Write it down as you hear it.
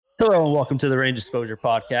Hello and welcome to the Range Exposure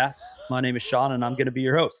Podcast. My name is Sean and I'm going to be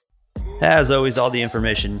your host. As always, all the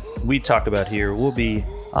information we talk about here will be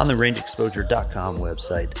on the rangeexposure.com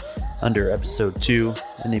website under episode 2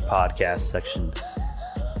 in the podcast section.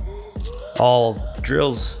 All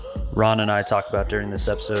drills Ron and I talk about during this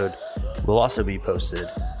episode will also be posted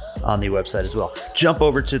on the website as well. Jump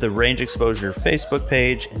over to the Range Exposure Facebook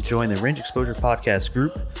page and join the Range Exposure Podcast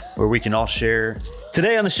group where we can all share.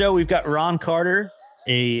 Today on the show, we've got Ron Carter,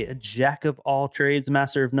 a jack of all trades,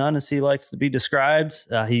 master of none, as he likes to be described.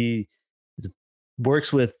 He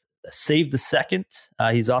works with Save the Second.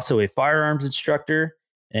 He's also a firearms instructor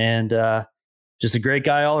and just a great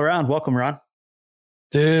guy all around. Welcome, Ron.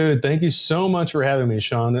 Dude, thank you so much for having me,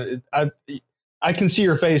 Sean. I can see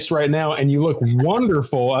your face right now, and you look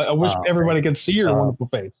wonderful. I wish everybody could see your wonderful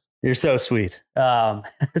face. You're so sweet.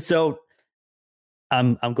 So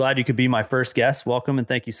I'm glad you could be my first guest. Welcome, and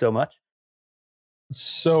thank you so much.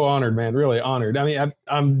 So honored, man. Really honored. I mean,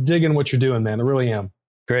 I'm digging what you're doing, man. I really am.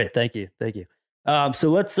 Great. Thank you. So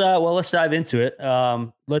let's dive into it.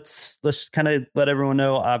 Let's kind of let everyone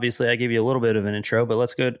know. Obviously, I gave you a little bit of an intro, but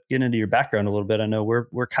let's get into your background a little bit. I know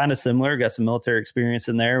we're kind of similar. Got some military experience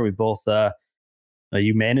in there. We both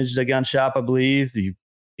you managed a gun shop, I believe. You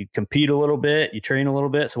compete a little bit. You train a little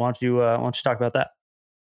bit. So why don't you talk about that?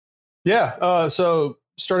 Yeah. So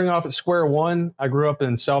starting off at square one, I grew up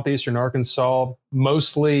in southeastern Arkansas,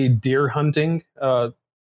 mostly deer hunting.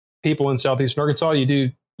 People in southeastern Arkansas, you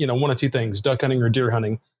do one of two things: duck hunting or deer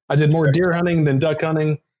hunting. I did more deer hunting than duck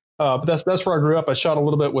hunting, but that's where I grew up. I shot a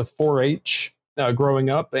little bit with 4-H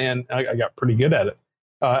growing up, and I got pretty good at it.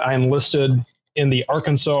 I enlisted in the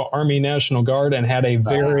Arkansas Army National Guard and had a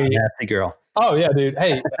very nasty girl. Oh yeah, dude.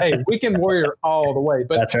 Hey, weekend warrior all the way.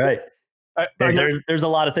 But that's right. There's a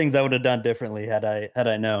lot of things I would have done differently had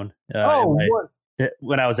I known.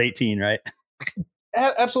 When I was 18, right?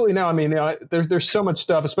 Absolutely. No, I mean, there's so much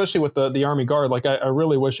stuff, especially with the Army Guard. Like, I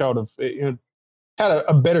really wish I would have had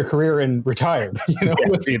a better career and retired.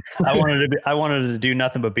 Dude, I wanted to do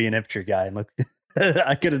nothing but be an infantry guy, and look,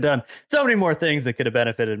 I could have done so many more things that could have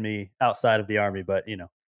benefited me outside of the Army, but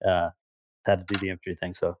had to do the infantry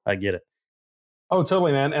thing, so I get it. Oh,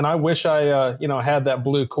 totally, man. And I wish I, had that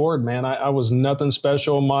blue cord, man. I was nothing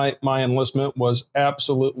special. My enlistment was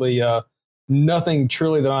absolutely nothing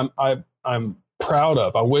truly that I'm proud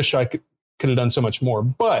of. I wish I could have done so much more.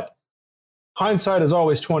 But hindsight is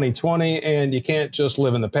always 20/20, and you can't just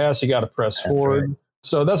live in the past. You got to press forward. Right.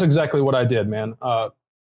 So that's exactly what I did, man.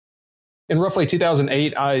 In roughly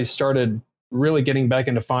 2008, I started really getting back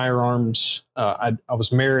into firearms. I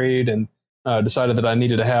was married and decided that I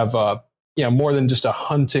needed to have more than just a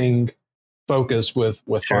hunting focus with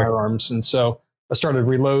Sure. firearms. And so I started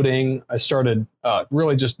reloading. I started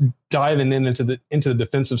really just diving into the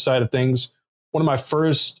defensive side of things. One of my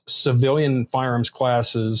first civilian firearms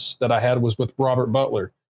classes that I had was with Robert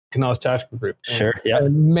Butler, Canales Tactical Group. Sure. Yeah.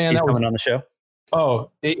 Man, he's coming on the show. Oh,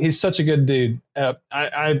 he's such a good dude.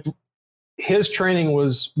 His training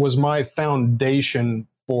was my foundation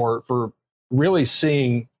for really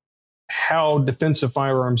seeing how defensive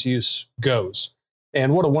firearms use goes.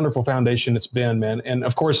 And what a wonderful foundation it's been, man. And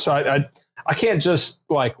of course, I can't just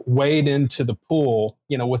like wade into the pool.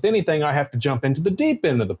 With anything, I have to jump into the deep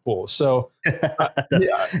end of the pool. So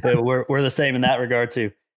we're the same in that regard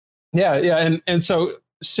too. Yeah. And so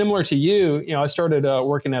similar to you, I started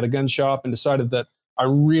working at a gun shop and decided that I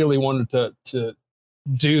really wanted to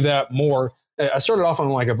do that more. I started off on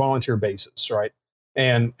like a volunteer basis, right?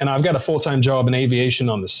 And I've got a full-time job in aviation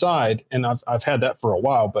on the side, and I've had that for a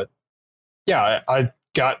while. But yeah, I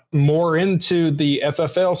got more into the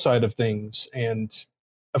FFL side of things. And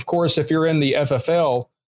of course, if you're in the FFL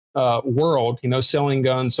world, selling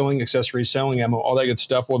guns, selling accessories, selling ammo, all that good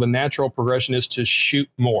stuff, well, the natural progression is to shoot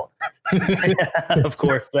more. Of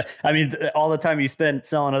course. I mean, all the time you spend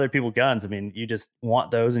selling other people guns, I mean, you just want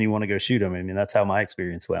those and you want to go shoot them. I mean, that's how my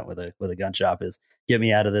experience went with a gun shop is get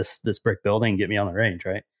me out of this brick building, get me on the range,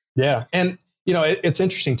 right? Yeah. And, it's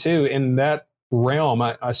interesting too, in that realm,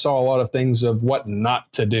 I saw a lot of things of what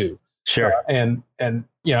not to do. Sure. And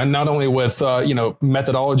not only with,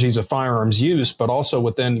 methodologies of firearms use, but also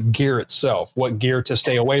within gear itself, what gear to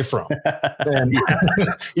stay away from. And,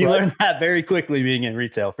 you learn that very quickly being in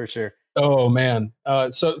retail, for sure. Oh, man.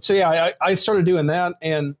 So yeah, I started doing that.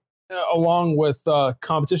 And along with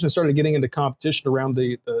competition, I started getting into competition around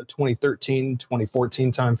the 2013,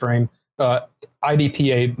 2014 timeframe.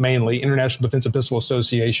 IDPA mainly, International Defensive Pistol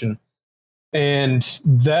Association. And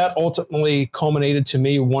that ultimately culminated to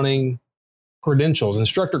me wanting credentials,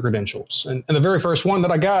 instructor credentials. And the very first one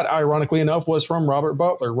that I got, ironically enough, was from Robert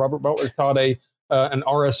Butler. Robert Butler taught a an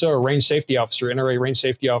RSO, a range safety officer, NRA range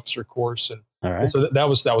safety officer course, and, All right. and so that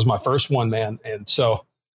was my first one, man. And so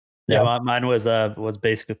mine was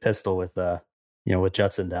basic pistol with with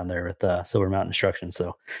Judson down there with Silver Mountain Instruction.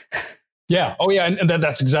 So yeah, oh yeah, and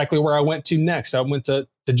that's exactly where I went to next. I went to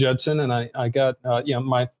Judson, and I got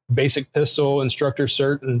my basic pistol instructor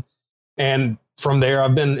cert, and from there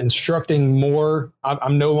I've been instructing more.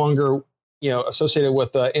 I'm no longer associated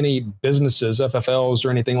with any businesses, FFLs or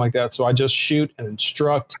anything like that. So I just shoot and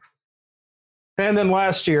instruct. And then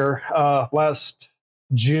last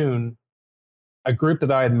June, a group that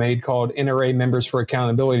I had made called NRA Members for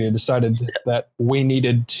Accountability decided that we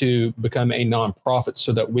needed to become a nonprofit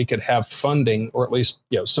so that we could have funding, or at least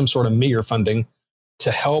some sort of meager funding, to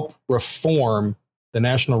help reform the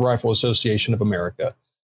National Rifle Association of America.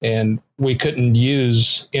 And we couldn't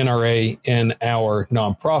use NRA in our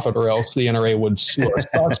nonprofit, or else the NRA would sue our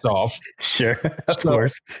stocks off. Sure, of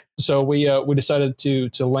course. So we decided to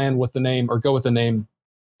land with the name, or go with the name,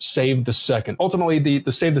 Save the Second. Ultimately,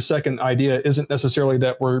 the Save the Second idea isn't necessarily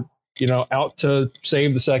that we're out to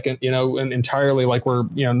save the second, and entirely like we're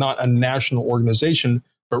not a national organization,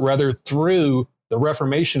 but rather through the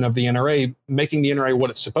reformation of the NRA, making the NRA what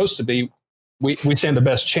it's supposed to be, we stand the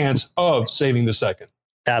best chance of saving the second.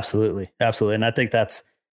 Absolutely. And I think that's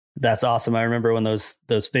awesome. I remember when those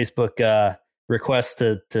Facebook requests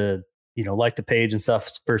to like the page and stuff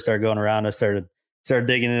first started going around. I started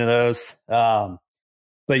digging into those.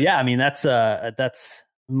 But yeah, I mean that's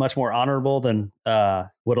much more honorable than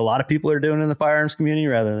what a lot of people are doing in the firearms community,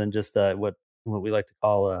 rather than just what we like to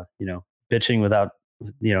call bitching without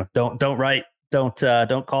don't write, don't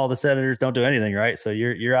call the senators, don't do anything, right? So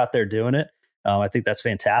you're out there doing it. I think that's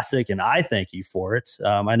fantastic, and I thank you for it.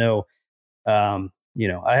 I know,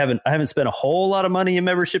 I haven't spent a whole lot of money in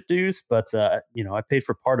membership dues, but I paid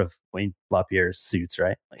for part of Wayne LaPierre's suits,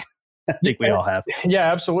 right? Like, I think we all have.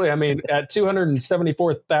 Yeah, absolutely. I mean, at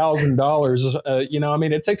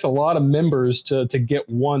 $274,000, it takes a lot of members to get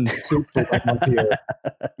one suit for Wayne LaPierre.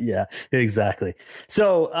 Yeah, exactly.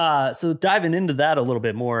 So diving into that a little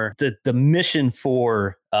bit more, the mission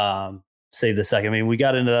for Save the Second. I mean, we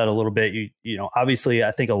got into that a little bit. Obviously,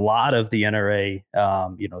 I think a lot of the NRA,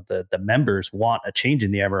 the members want a change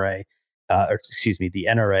in the NRA.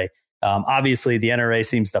 Obviously, the NRA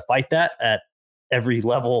seems to fight that at every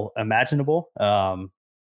level imaginable. But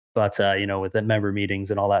with the member meetings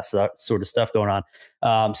and all that sort of stuff going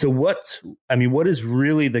on. So what is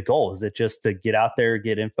really the goal? Is it just to get out there,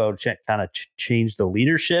 get info, kind of change the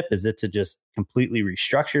leadership? Is it to just completely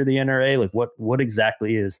restructure the NRA? Like what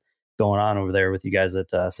exactly is going on over there with you guys at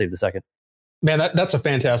Save the Second? Man, that's a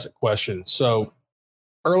fantastic question. So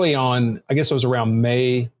early on, I guess it was around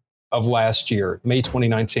May of last year, May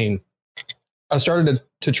 2019, I started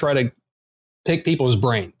to try to pick people's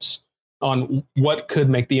brains on what could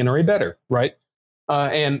make the NRA better, right?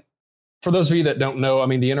 And for those of you that don't know, I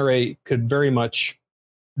mean, the NRA could very much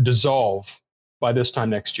dissolve by this time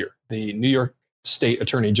next year. The New York State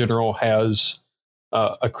Attorney General has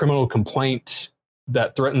a criminal complaint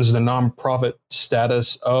that threatens the nonprofit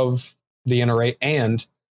status of the NRA, and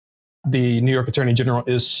the New York Attorney General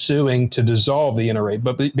is suing to dissolve the NRA.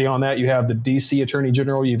 But beyond that, you have the DC Attorney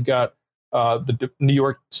General, you've got the New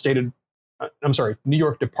York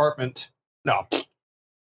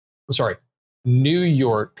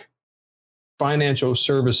Financial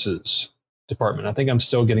Services Department. I think I'm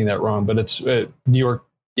still getting that wrong, but it's New York.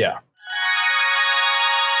 Yeah.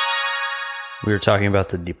 We were talking about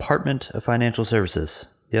the Department of Financial Services.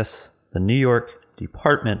 Yes, the New York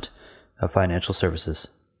Department of Financial Services.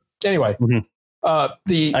 Anyway, I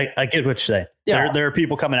get what you're saying. Yeah. There are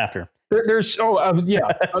people coming after him. There's so many.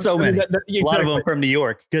 Exactly. A lot of them from New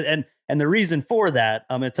York. And the reason for that,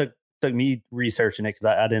 it took me researching it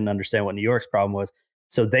because I didn't understand what New York's problem was.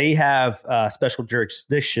 So they have special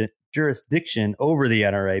jurisdiction over the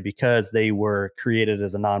NRA because they were created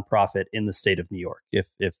as a nonprofit in the state of New York, if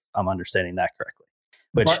I'm understanding that correctly.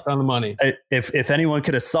 Which, on the money. If anyone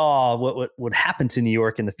could have saw what would happen to New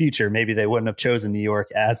York in the future, maybe they wouldn't have chosen New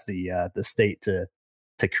York as the state to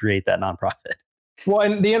create that nonprofit. Well,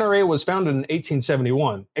 and the NRA was founded in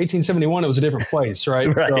 1871. 1871, it was a different place,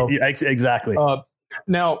 right? Right, so, exactly.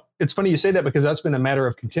 Now, it's funny you say that because that's been a matter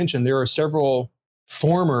of contention. There are several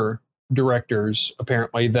former directors,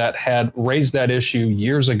 apparently, that had raised that issue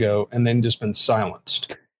years ago and then just been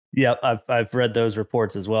silenced. Yeah, I've read those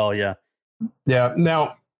reports as well, yeah. Yeah.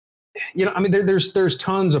 Now, there's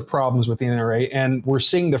tons of problems with the NRA, and we're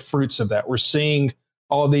seeing the fruits of that. We're seeing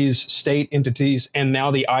all these state entities, and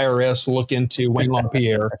now the IRS look into Wayne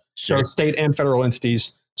LaPierre, Sure. So state and federal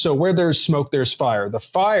entities. So where there's smoke, there's fire. The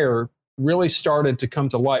fire really started to come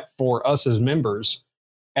to light for us as members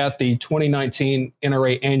at the 2019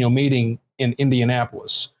 NRA annual meeting in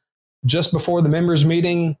Indianapolis. Just before the members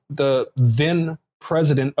meeting, the then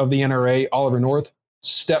president of the NRA, Oliver North,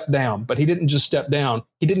 stepped down, but he didn't just step down,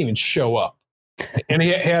 he didn't even show up. And he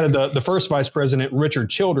had the first vice president, Richard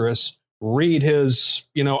Childress, read his,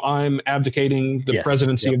 I'm abdicating the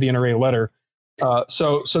presidency of the NRA letter.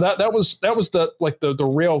 So that was the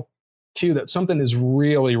real cue that something is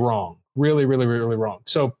really wrong, really, really, really wrong.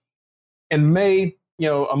 So in May,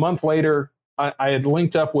 a month later, I had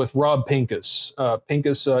linked up with Rob Pincus.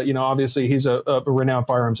 Pincus, obviously he's a renowned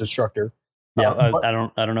firearms instructor. Yeah, I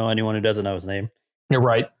don't know anyone who doesn't know his name. You're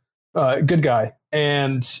right. Good guy.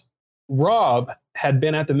 And Rob had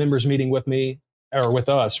been at the members meeting with me, or with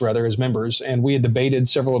us rather, as members, and we had debated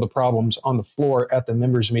several of the problems on the floor at the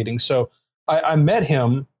members meeting. So I met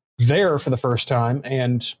him there for the first time,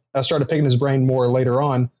 and I started picking his brain more later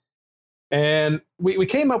on. And we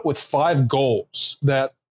came up with 5 goals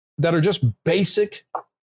that are just basic,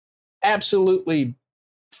 absolutely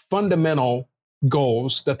fundamental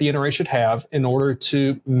goals that the NRA should have in order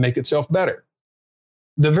to make itself better.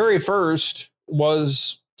 The very first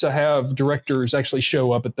was to have directors actually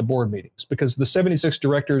show up at the board meetings, because the 76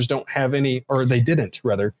 directors don't have any, or they didn't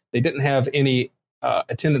have any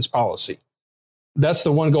attendance policy. That's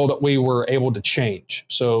the one goal that we were able to change.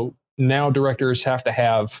 So now directors have to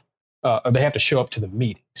have, they have to show up to the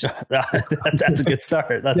meetings. That's a good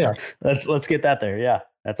start. Let's get that there. Yeah,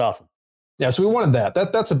 that's awesome. Yeah, so we wanted that.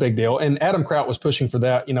 That's a big deal. And Adam Kraut was pushing for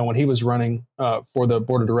that, when he was running for the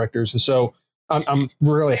board of directors. And so I'm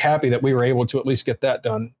really happy that we were able to at least get that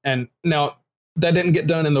done. And now that didn't get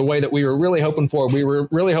done in the way that we were really hoping for. We were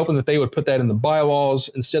really hoping that they would put that in the bylaws.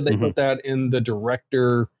 Instead, they put that in the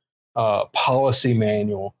director policy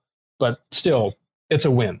manual. But still, it's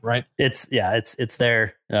a win, right? It's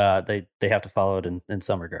there. They have to follow it in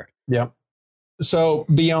some regard. Yeah. So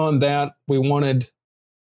beyond that, we wanted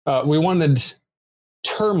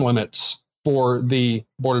term limits for the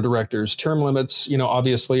board of directors. Term limits,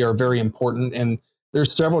 obviously are very important. And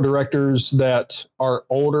there's several directors that are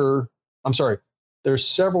older. There's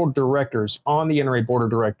several directors on the NRA board of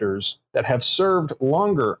directors that have served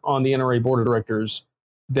longer on the NRA board of directors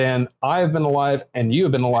than I've been alive and you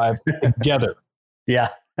have been alive together. Yeah,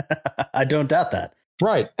 I don't doubt that.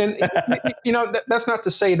 Right. And, that's not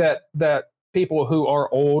to say that people who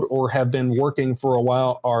are old or have been working for a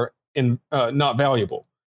while are not valuable.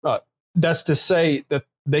 That's to say that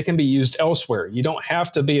they can be used elsewhere. You don't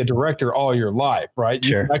have to be a director all your life, right?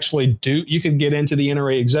 Sure. You can actually you could get into the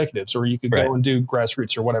NRA executives, or you could go and do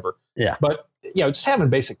grassroots or whatever. Yeah. But, just having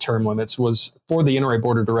basic term limits was for the NRA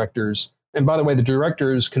board of directors. And by the way, the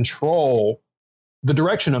directors control the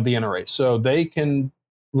direction of the NRA. So they can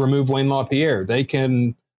remove Wayne LaPierre. They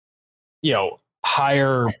can,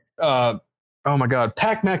 hire, Pac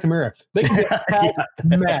McNamara. They can get Pac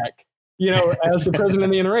Mac, as the president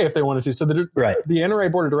of the NRA if they wanted to. So the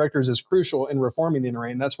NRA board of directors is crucial in reforming the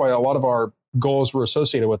NRA, and that's why a lot of our goals were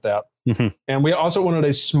associated with that. And we also wanted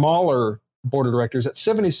a smaller board of directors at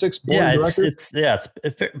 76 board of directors.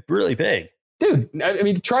 It's really big. Dude, I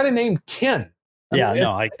mean, try to name 10.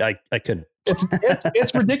 I couldn't.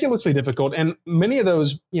 It's ridiculously difficult, and many of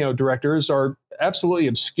those directors are absolutely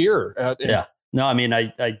obscure. No, I mean,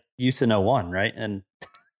 I used to know one, right, and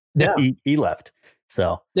he left.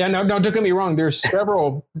 So no, don't get me wrong. There's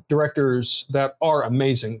several directors that are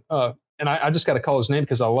amazing, and I just got to call his name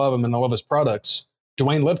because I love him and I love his products.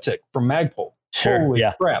 Dwayne Liptick from Magpul. Sure. Holy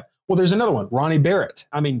crap! Well, there's another one, Ronnie Barrett.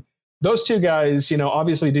 I mean, those two guys,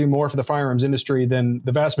 obviously do more for the firearms industry than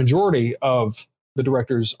the vast majority of the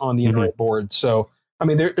directors on the NRA board. So, I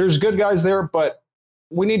mean, there's good guys there, but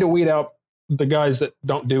we need to weed out the guys that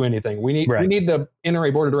don't do anything. We need the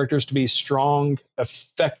NRA board of directors to be strong,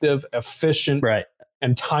 effective, efficient,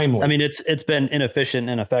 and timely. I mean, it's been inefficient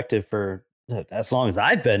and ineffective for as long as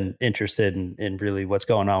I've been interested in really what's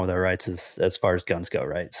going on with our rights as far as guns go.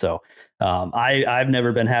 Right. So I've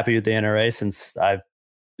never been happy with the NRA since I've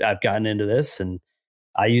gotten into this, and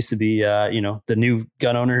I used to be, the new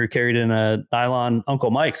gun owner who carried in a nylon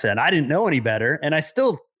Uncle Mike's, and I didn't know any better, and I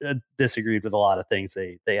still disagreed with a lot of things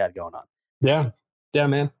they had going on. Yeah,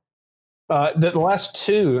 man. The last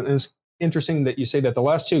two, is interesting that you say that. The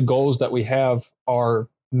last 2 goals that we have are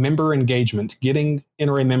member engagement, getting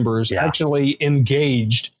NRA members actually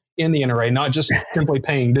engaged in the NRA, not just simply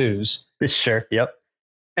paying dues. Sure. Yep.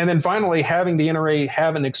 And then finally, having the NRA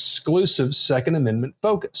have an exclusive Second Amendment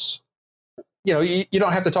focus. You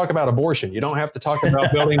don't have to talk about abortion. You don't have to talk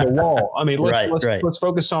about building the wall. I mean, let's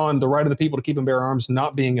focus on the right of the people to keep and bear arms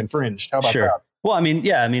not being infringed. How about that? Well, I mean,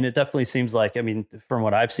 yeah, I mean, it definitely seems like, I mean, from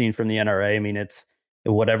what I've seen from the NRA, I mean, it's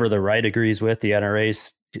whatever the right agrees with, the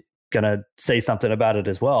NRA's going to say something about it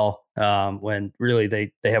as well. When really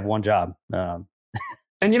they have one job, And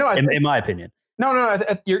I think, in my opinion. no,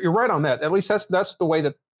 you're right on that. At least that's the way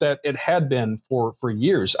that it had been for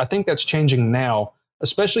years. I think that's changing now,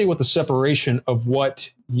 especially with the separation of what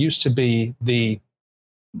used to be the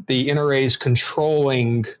NRA's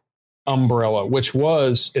controlling umbrella, which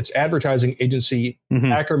was its advertising agency,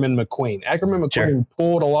 Mm-hmm. Ackerman McQueen. Ackerman McQueen Sure.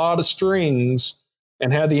 pulled a lot of strings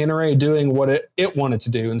and had the NRA doing what it wanted to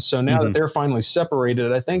do. And so now that they're finally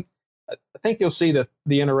separated, I think you'll see that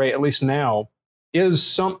the NRA, at least now, is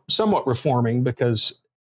somewhat reforming because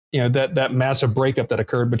that massive breakup that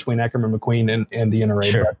occurred between Ackerman McQueen and the NRA.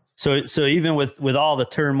 Sure. So even with all the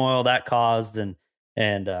turmoil that caused and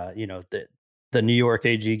the New York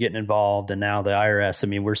AG getting involved and now the IRS, I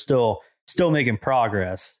mean, we're still making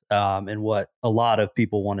progress in what a lot of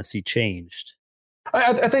people want to see changed.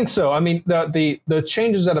 I think so. I mean, the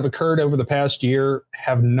changes that have occurred over the past year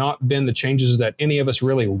have not been the changes that any of us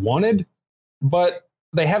really wanted, but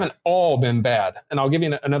they haven't all been bad. And I'll give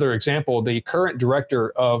you another example. The current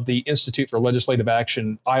director of the Institute for Legislative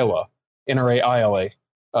Action, ILA, NRA ILA,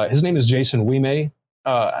 his name is Jason Wimay.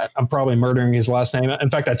 I'm probably murdering his last name. In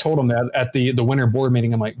fact, I told him that at the winter board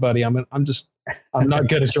meeting. I'm like, buddy, I'm not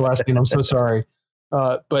good at your last name. I'm so sorry.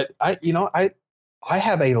 But I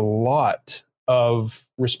have a lot of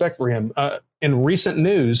respect for him. In recent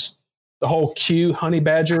news, the whole Q honey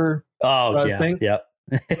badger thing. Yeah.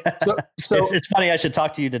 So it's funny. I should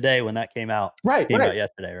talk to you today when that came out. Right. Came out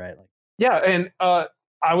yesterday, right? Yeah, and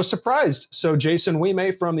I was surprised. So Jason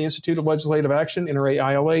Wimay from the Institute of Legislative Action, NRA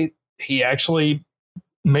ILA, he actually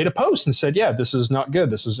made a post and said, "Yeah, this is not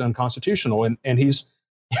good. This is unconstitutional," and he's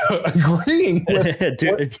agreeing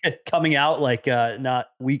with coming out like not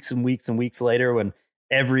weeks and weeks and weeks later when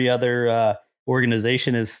every other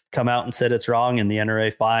organization has come out and said it's wrong, and the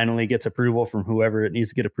NRA finally gets approval from whoever it needs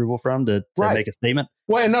to get approval from to make a statement.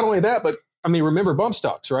 Well, and not only that, but I mean, remember bump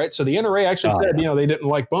stocks, right? So the NRA actually said, they didn't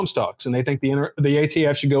like bump stocks, and they think the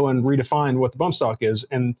ATF should go and redefine what the bump stock is,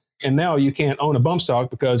 and now you can't own a bump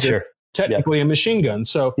stock because it's technically a machine gun.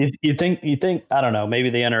 So you think I don't know,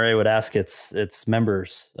 maybe the NRA would ask its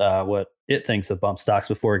members what it thinks of bump stocks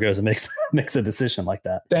before it goes and makes a decision like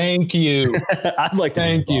that. Thank you. I'd like to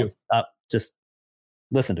thank you. Just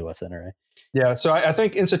listen to us, NRA. Yeah, so I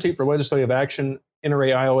think Institute for Legislative Action,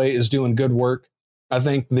 NRA ILA, is doing good work. I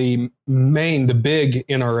think the big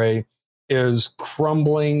NRA is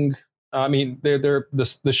crumbling. I mean,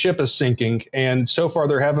 the ship is sinking, and so far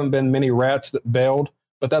there haven't been many rats that bailed.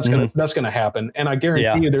 But that's gonna happen, and I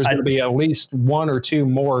guarantee you, there's going to be at least one or two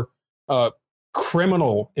more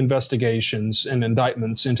criminal investigations and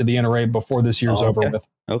indictments into the NRA before this year's over with.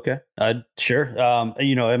 Okay, sure.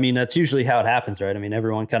 I mean, that's usually how it happens, right? I mean,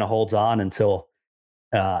 everyone kind of holds on until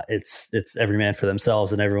it's every man for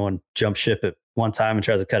themselves, and everyone jumps ship at one time and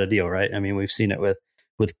tries to cut a deal, right? I mean, we've seen it with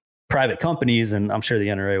private companies, and I'm sure the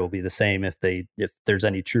NRA will be the same if there's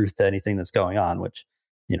any truth to anything that's going on, which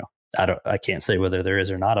I can't say whether there is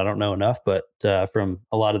or not. I don't know enough, but from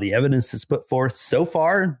a lot of the evidence that's put forth so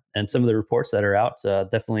far and some of the reports that are out,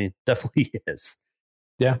 definitely is.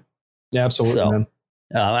 Yeah, absolutely. So, man.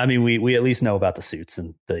 I mean, we at least know about the suits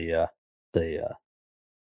and the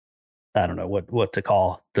I don't know what to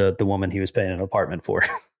call the woman he was paying an apartment for.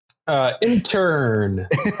 Intern.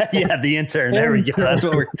 Yeah, the intern. There we go.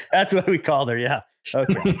 That's what we called her. Yeah.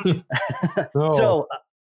 Okay. So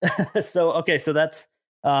okay. So that's.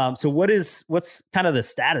 So what's kind of the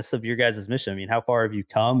status of your guys' mission? I mean, how far have you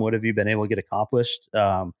come? What have you been able to get accomplished?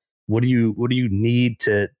 What do you need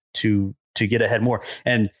to get ahead more?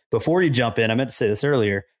 And before you jump in, I meant to say this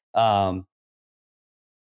earlier. Do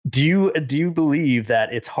you believe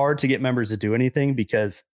that it's hard to get members to do anything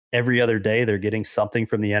because every other day they're getting something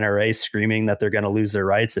from the NRA screaming that they're going to lose their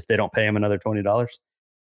rights if they don't pay them another $20?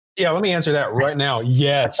 Yeah, let me answer that right now.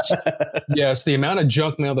 Yes. Yes. The amount of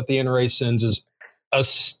junk mail that the NRA sends is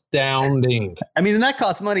astounding. I mean, and that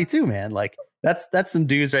costs money too, man. Like that's some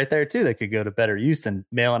dues right there too that could go to better use than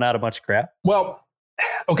mailing out a bunch of crap. Well,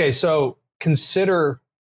 okay, so consider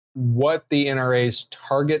what the NRA's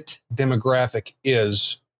target demographic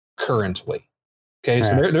is currently. Okay,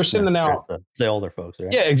 so they're sending out the older folks,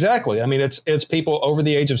 right? Yeah, exactly. I mean, it's people over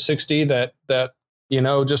the age of 60 that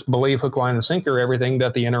just believe hook, line, and sinker everything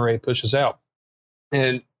that the NRA pushes out,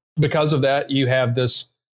 and because of that, you have this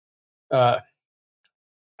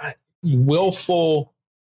willful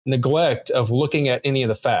neglect of looking at any of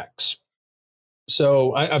the facts.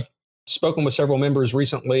 So I've spoken with several members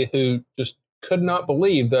recently who just could not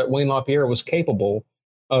believe that Wayne LaPierre was capable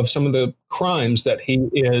of some of the crimes that he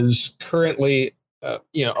is currently,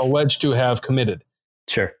 alleged to have committed.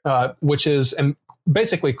 Sure. Which is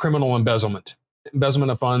basically criminal embezzlement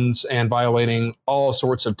of funds and violating all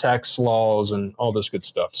sorts of tax laws and all this good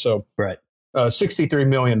stuff. So, right. $63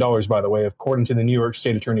 million, by the way, according to the New York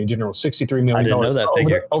State Attorney General, $63 million I didn't know that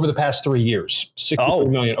figure. Over the past 3 years. $63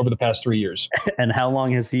 million over the past 3 years. And how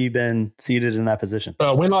long has he been seated in that position?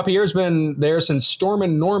 Wayne LaPierre's been there since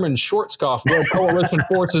Stormin' Norman Schwarzkopf led coalition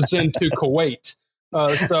forces into Kuwait.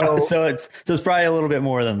 So it's probably a little bit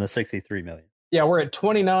more than the 63 million. Yeah, we're at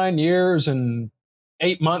 29 years and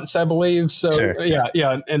 8 months, I believe. So sure.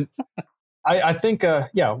 yeah. And I think,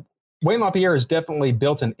 Wayne LaPierre has definitely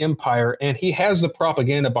built an empire, and he has the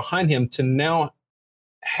propaganda behind him to now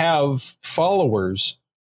have followers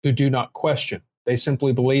who do not question. They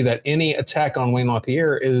simply believe that any attack on Wayne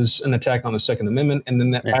LaPierre is an attack on the Second Amendment, and then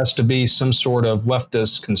that has to be some sort of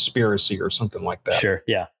leftist conspiracy or something like that. Sure.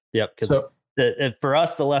 Yeah. Yep. Because for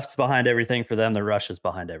us, the left's behind everything. For them, the Russia's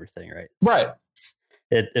behind everything. Right. Right.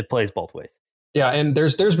 It plays both ways. Yeah, and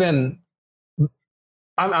there's been,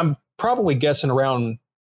 I'm probably guessing around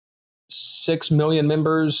 6 million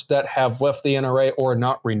members that have left the NRA or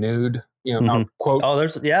not renewed. Not, quote. Oh,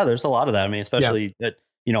 there's a lot of that. I mean, especially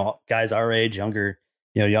guys our age, younger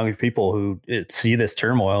people who see this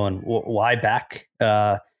turmoil and why back.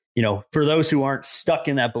 For those who aren't stuck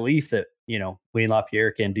in that belief that Wayne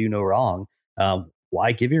LaPierre can do no wrong,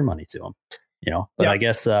 why give your money to him? But I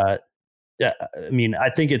guess. Yeah, I mean, I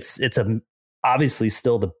think it's obviously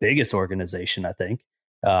still the biggest organization, I think.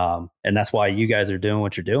 And that's why you guys are doing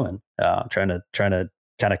what you're doing, trying to kind of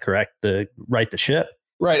right the ship.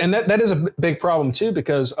 Right. And that is a big problem, too,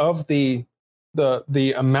 because of the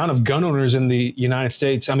amount of gun owners in the United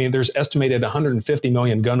States. I mean, there's estimated 150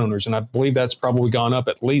 million gun owners, and I believe that's probably gone up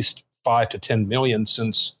at least 5 to 10 million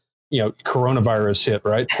since, coronavirus hit.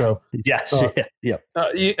 Right. So, yes. Yeah.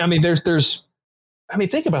 I mean,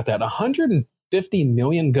 think about that. 150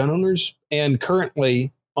 million gun owners, and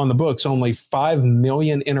currently on the books, only 5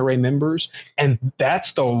 million NRA members. And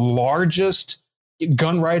that's the largest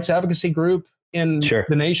gun rights advocacy group in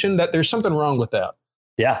the nation. That there's something wrong with that.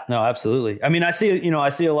 Yeah, no, absolutely. I mean, I see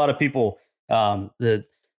a lot of people, the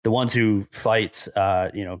ones who fight,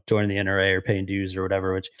 joining the NRA or paying dues or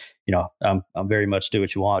whatever, which, I'm very much do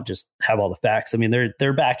what you want, just have all the facts. I mean, they're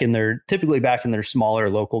typically back in their smaller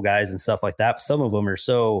local guys and stuff like that. But some of them are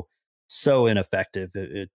so ineffective.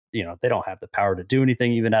 They don't have the power to do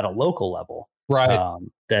anything even at a local level. Right.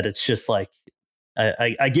 That it's just like,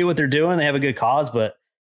 I get what they're doing. They have a good cause, but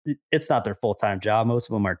it's not their full-time job. Most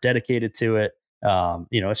of them are dedicated to it.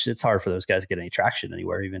 It's hard for those guys to get any traction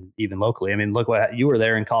anywhere, even locally. I mean, look what you were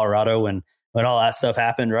there in Colorado when all that stuff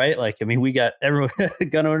happened, right? Like, I mean, we got everyone,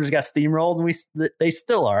 gun owners got steamrolled, and they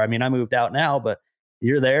still are. I mean, I moved out now, but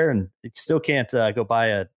you're there, and you still can't go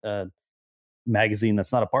buy a magazine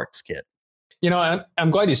that's not a Parks kit.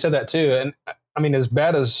 I'm glad you said that too. And I mean, as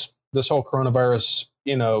bad as this whole coronavirus,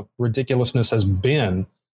 ridiculousness has been,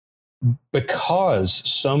 because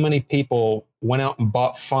so many people went out and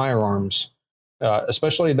bought firearms.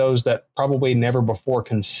 Especially those that probably never before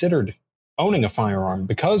considered owning a firearm.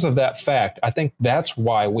 Because of that fact, I think that's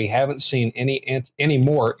why we haven't seen any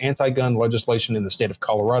more anti-gun legislation in the state of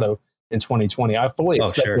Colorado in 2020. I fully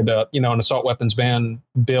expected, an assault weapons ban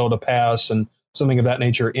bill to pass and something of that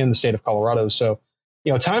nature in the state of Colorado. So,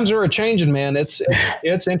 times are a changing, man. It's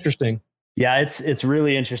interesting. Yeah, it's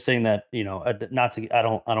really interesting that, I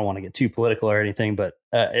don't want to get too political or anything, but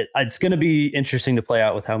it's going to be interesting to play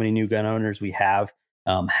out with how many new gun owners we have,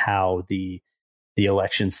 how the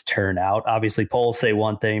elections turn out. Obviously, polls say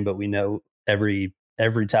one thing, but we know every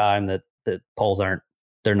time that polls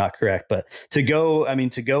they're not correct. But to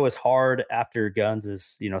go as hard after guns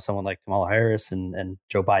as, someone like Kamala Harris and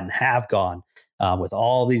Joe Biden have gone, with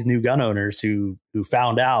all these new gun owners who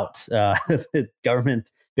found out that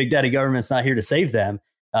Big Daddy government's not here to save them,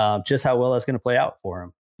 just how well that's going to play out for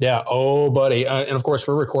them. Yeah. Oh, buddy. And of course,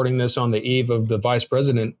 we're recording this on the eve of the vice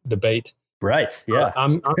president debate. Right. Yeah.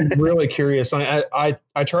 I'm really curious. I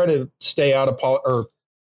try to stay out of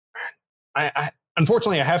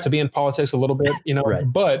unfortunately, I have to be in politics a little bit, right.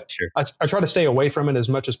 But sure. I try to stay away from it as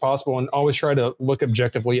much as possible and always try to look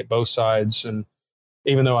objectively at both sides. And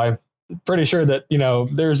even though I'm pretty sure that,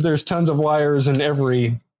 there's tons of liars in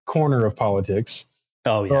every corner of politics.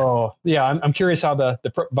 Oh, yeah. Oh, yeah. I'm curious how the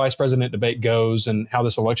vice president debate goes and how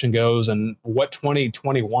this election goes and what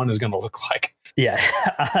 2021 is going to look like. Yeah,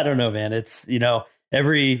 I don't know, man. It's,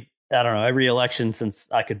 every election since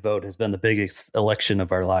I could vote has been the biggest election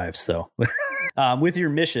of our lives. So with your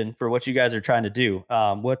mission for what you guys are trying to do,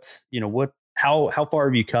 how far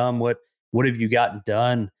have you come? What What have you gotten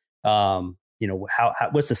done?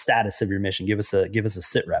 What's the status of your mission? Give us a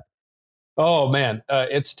sit rep. Oh man,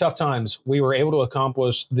 it's tough times. We were able to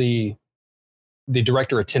accomplish the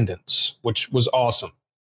director attendance, which was awesome.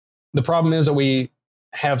 The problem is that we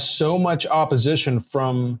have so much opposition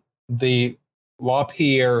from the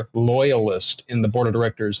LaPierre loyalist in the board of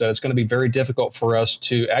directors that it's going to be very difficult for us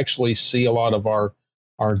to actually see a lot of our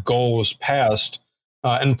goals passed.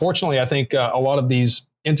 Unfortunately, I think a lot of these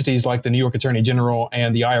entities like the New York Attorney General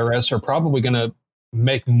and the IRS are probably going to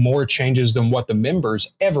make more changes than what the members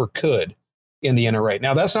ever could in the NRA.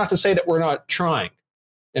 Now, that's not to say that we're not trying.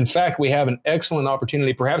 In fact, we have an excellent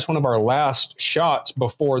opportunity, perhaps one of our last shots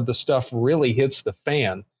before the stuff really hits the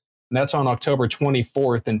fan. And that's on October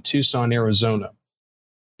 24th in Tucson, Arizona.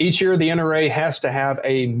 Each year, the NRA has to have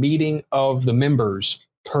a meeting of the members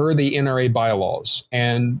per the NRA bylaws.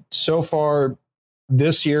 And so far,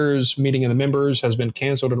 this year's meeting of the members has been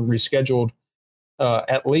canceled and rescheduled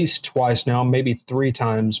at least twice now, maybe 3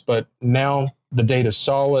 times. But now the date is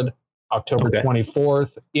solid, October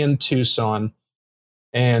 24th in Tucson.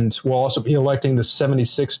 And we'll also be electing the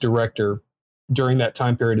 76th director during that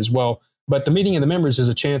time period as well. But the meeting of the members is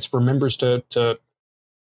a chance for members to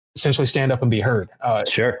essentially stand up and be heard.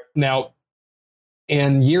 Sure. Now,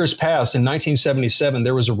 in years past, in 1977,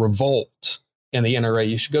 there was a revolt in the NRA.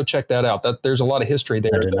 You should go check that out. There's a lot of history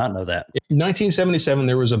there. I did not know that. In 1977,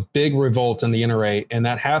 there was a big revolt in the NRA, and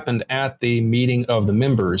that happened at the meeting of the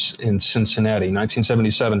members in Cincinnati,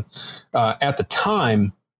 1977. At the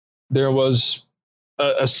time, there was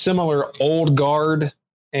a similar old guard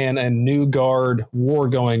and a new guard war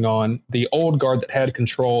going on. The old guard that had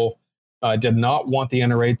control did not want the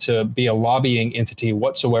NRA to be a lobbying entity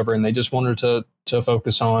whatsoever, and they just wanted to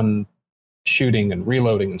focus on shooting and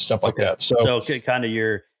reloading and stuff like that. So kind of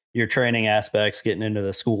your training aspects, getting into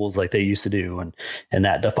the schools like they used to do, and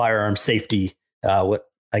that the firearm safety, what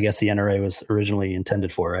I guess the NRA was originally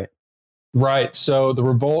intended for, right? Right. So the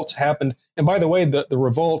revolt happened, and by the way, the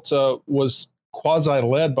revolt was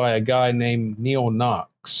quasi-led by a guy named Neil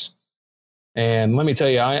Knox. And let me tell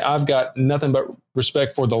you, I've got nothing but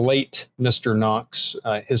respect for the late Mr. Knox.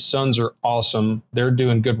 His sons are awesome. They're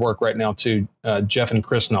doing good work right now too, Jeff and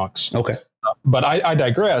Chris Knox. Okay. But I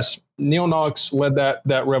digress. Neil Knox led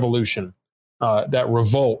that revolution, that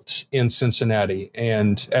revolt in Cincinnati.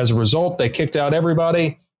 And as a result, they kicked out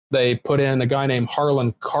everybody. They put in a guy named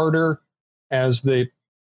Harlan Carter as the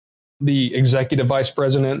executive vice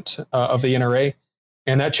president of the NRA,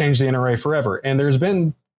 and that changed the NRA forever. And there's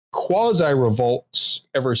been quasi-revolts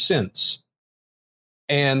ever since.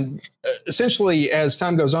 And essentially, as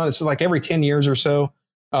time goes on, it's like every 10 years or so,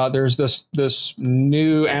 there's this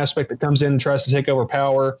new aspect that comes in and tries to take over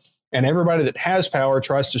power, and everybody that has power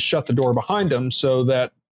tries to shut the door behind them so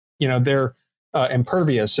that, they're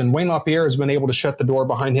impervious. And Wayne LaPierre has been able to shut the door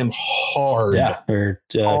behind him hard. Yeah, for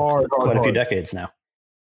quite a few decades now.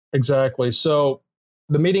 Exactly. So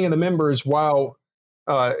the meeting of the members, while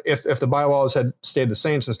if the bylaws had stayed the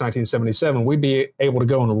same since 1977, we'd be able to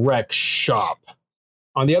go and wreck shop.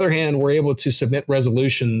 On the other hand, we're able to submit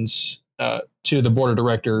resolutions to the board of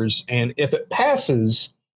directors, and if it passes,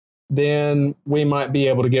 then we might be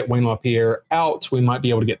able to get Wayne LaPierre out. We might be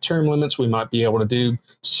able to get term limits. We might be able to do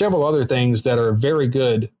several other things that are very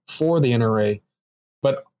good for the NRA.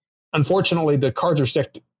 But unfortunately, the cards are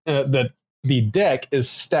stacked. The deck is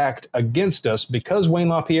stacked against us because Wayne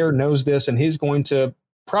LaPierre knows this, and he's going to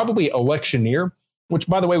probably electioneer, which,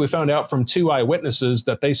 by the way, we found out from 2 eyewitnesses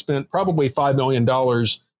that they spent probably $5 million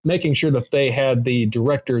making sure that they had the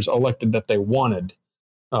directors elected that they wanted.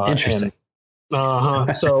 Interesting.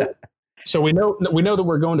 So we know that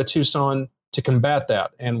we're going to Tucson to combat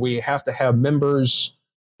that, and we have to have members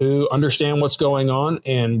who understand what's going on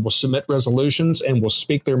and will submit resolutions and will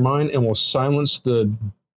speak their mind and will silence the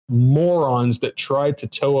morons that tried to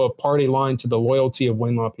toe a party line to the loyalty of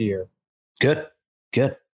Wayne LaPierre. Good.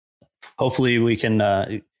 Hopefully we can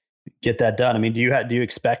get that done. I mean, do you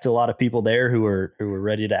expect a lot of people there who are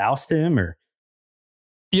ready to oust him, or?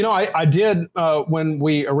 I did when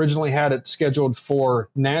we originally had it scheduled for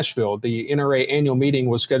Nashville. The NRA annual meeting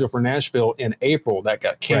was scheduled for Nashville in April. That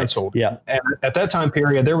got canceled. Right. Yeah. And at that time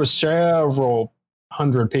period, there was several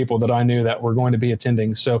hundred people that I knew that were going to be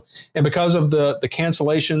attending. So, and because of the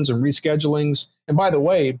cancellations and reschedulings, and by the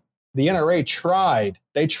way, the NRA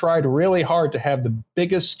tried really hard to have the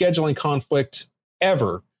biggest scheduling conflict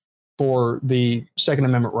ever for the Second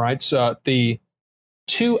Amendment rights. The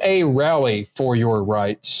 2A rally for your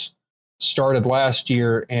rights started last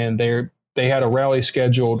year, and they had a rally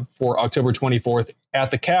scheduled for October 24th at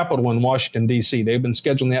the Capitol in Washington, D.C. They've been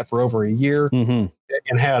scheduling that for over a year. Mm-hmm.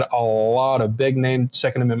 and had a lot of big name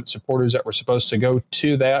Second Amendment supporters that were supposed to go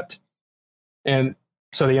to that. And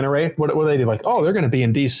so the NRA, what they do? Like, oh, they're going to be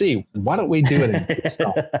in D.C. Why don't we do it in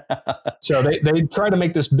Tucson? So they try to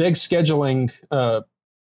make this big scheduling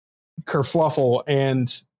kerfluffle.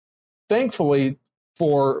 And thankfully,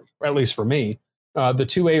 at least for me, the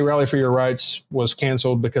 2A Rally for Your Rights was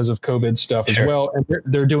canceled because of COVID stuff as well. And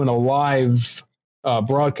they're doing a live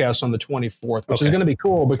broadcast on the 24th, which is going to be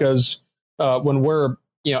cool because when we're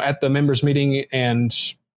at the members meeting and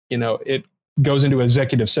it goes into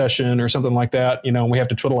executive session or something like that, and we have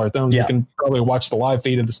to twiddle our thumbs. You can probably watch the live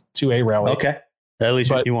feed of the 2A rally. Okay, at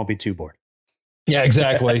least you won't be too bored. Yeah,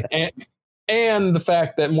 exactly. And the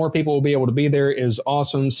fact that more people will be able to be there is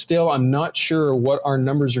awesome. Still, I'm not sure what our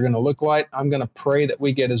numbers are going to look like. I'm going to pray that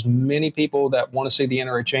we get as many people that want to see the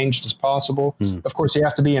NRA changed as possible. Of course, you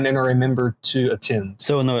have to be an NRA member to attend.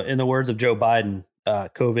 So in the words of Joe Biden,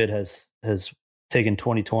 COVID has taken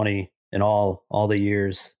 2020 and all the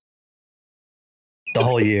years, the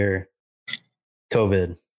whole year,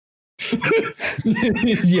 COVID.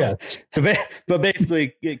 Yes. But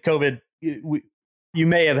basically, COVID, you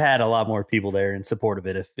may have had a lot more people there in support of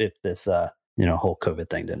it if this whole COVID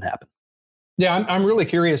thing didn't happen. Yeah, I'm really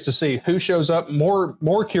curious to see who shows up.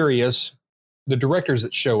 More curious, the directors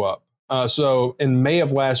that show up. So in May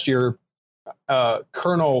of last year,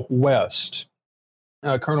 Colonel West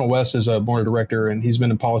is a board director, and he's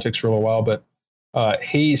been in politics for a little while, but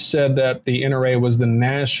he said that the NRA was the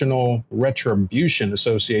National Retribution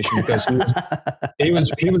Association because he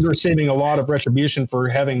was receiving a lot of retribution for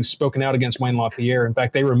having spoken out against Wayne LaPierre. In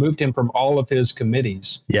fact, they removed him from all of his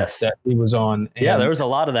committees that he was on. And there was a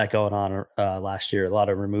lot of that going on last year, a lot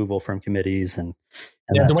of removal from committees. And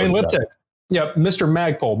Dwayne Liptek. Yeah, Mr.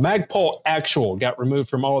 Magpul Actual got removed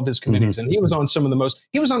from all of his committees, and he was on some of the most.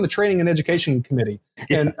 He was on the Training and Education Committee,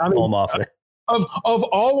 and I mean, of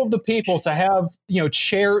all of the people to have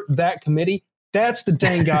chair that committee, that's the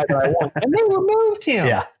dang guy that I want, and they removed him.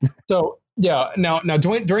 Yeah. So yeah, now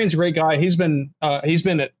Dwayne's a great guy. He's been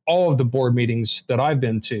at all of the board meetings that I've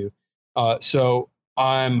been to. So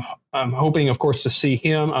I'm hoping, of course, to see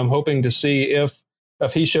him. I'm hoping to see if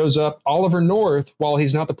he shows up. Oliver North, while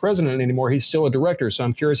he's not the president anymore, he's still a director. So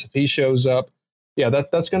I'm curious if he shows up. Yeah,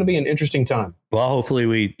 that's going to be an interesting time. Well, hopefully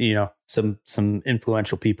we, some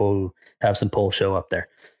influential people who have some pull show up there.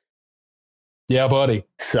 Yeah, buddy.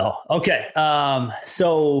 So, okay.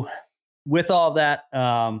 So with all that,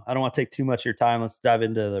 I don't want to take too much of your time. Let's dive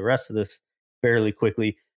into the rest of this fairly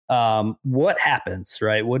quickly. What happens,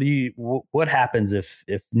 right? What happens if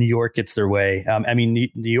New York gets their way? I mean, New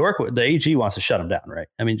York, the AG wants to shut them down, right?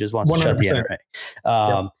 I mean, just wants 100%. To shut the NRA.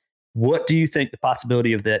 Yep. What do you think the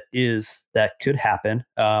possibility of that is that could happen?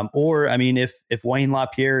 Or, I mean, if Wayne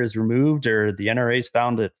LaPierre is removed or the NRA is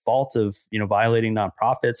found at fault of, violating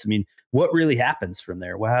nonprofits, I mean, what really happens from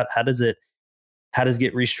there? How does it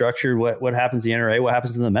get restructured? What happens to the NRA? What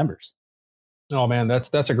happens to the members? Oh man,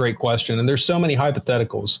 that's a great question. And there's so many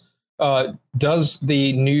hypotheticals. Does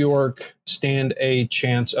the New York stand a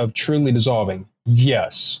chance of truly dissolving?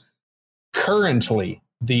 Yes. Currently,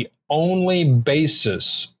 the only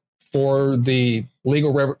basis for the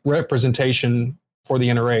legal representation for the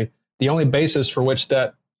NRA, the only basis for which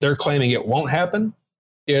that they're claiming it won't happen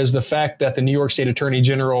is the fact that the New York State Attorney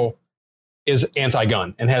General is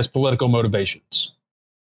anti-gun and has political motivations.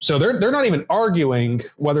 So they're not even arguing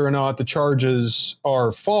whether or not the charges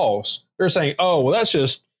are false. They're saying, oh, well, that's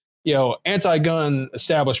just, anti-gun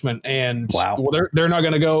establishment. And wow. Well, they're not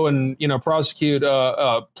going to go and, prosecute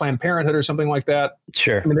Planned Parenthood or something like that.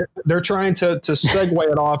 Sure. I mean, they're trying to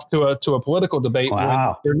segue it off to a political debate.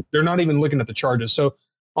 Wow. When they're not even looking at the charges. So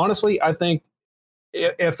honestly, I think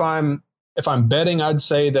if I'm betting, I'd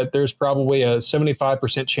say that there's probably a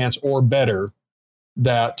 75% chance or better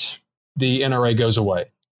that the NRA goes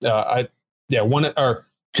away. One or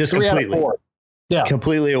just 3 completely. out of 4. Yeah,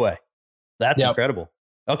 completely away. That's incredible.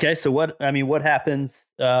 Okay, so what happens?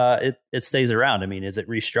 It stays around. I mean, is it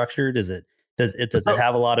restructured? Does it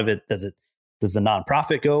have a lot of it? Does the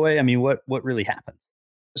nonprofit go away? I mean, what really happens?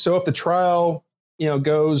 So if the trial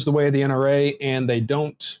goes the way of the NRA and they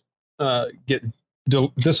don't get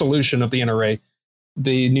dissolution of the NRA,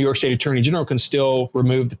 the New York State Attorney General can still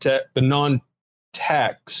remove the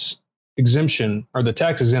non-tax exemption or the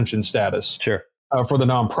tax exemption status for the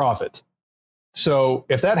nonprofit. So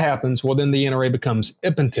if that happens, well, then the NRA becomes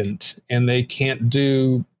impotent and they can't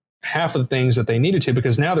do half of the things that they needed to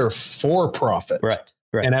because now they're for profit. Right.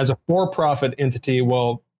 And as a for-profit entity,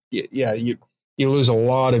 well, you lose a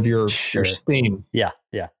lot of your steam. Yeah.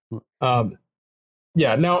 Now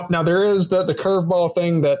there is the curveball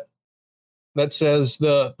thing that that says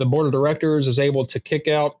the board of directors is able to kick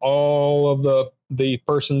out all of the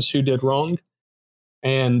persons who did wrong,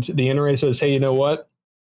 and the NRA says, hey, you know what?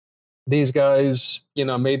 These guys,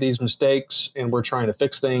 made these mistakes, and we're trying to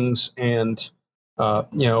fix things, and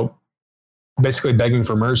basically begging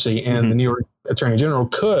for mercy. And the New York Attorney General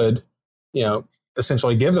could,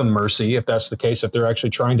 essentially give them mercy if that's the case, if they're actually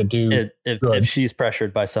trying to do if she's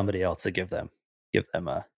pressured by somebody else to give them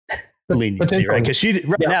a leniency, right? Because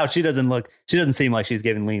now she doesn't seem like she's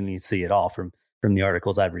giving leniency at all from the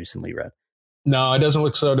articles I've recently read. No, it doesn't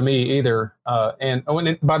look so to me either. And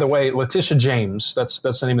by the way, Letitia James, that's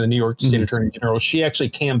the name of the New York State Attorney General. She actually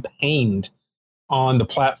campaigned on the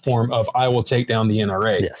platform of "I will take down the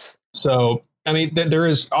NRA." Yes. So, I mean, there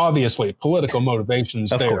is obviously political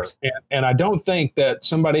motivations there, and I don't think that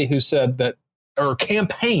somebody who said that or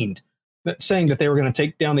campaigned that saying that they were going to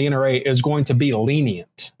take down the NRA is going to be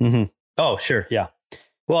lenient. Mm-hmm. Oh, sure, yeah.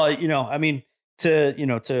 Well, I mean, to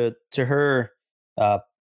her.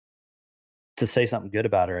 To say something good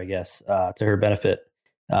about her, I guess, to her benefit.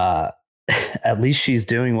 At least she's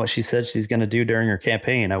doing what she said she's going to do during her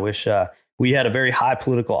campaign. I wish we had a very high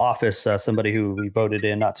political office, somebody who we voted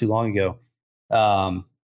in not too long ago.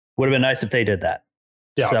 Would have been nice if they did that.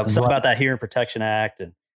 Yeah, so something about that Hearing Protection Act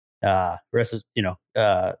and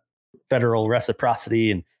federal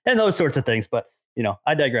reciprocity and those sorts of things. But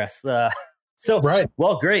I digress.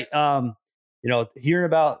 Well, great. Hearing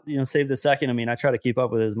about, Save the Second. I mean, I try to keep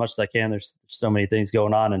up with it as much as I can. There's so many things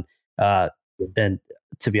going on. And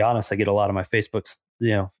to be honest, I get a lot of my Facebook's,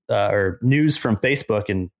 or news from Facebook.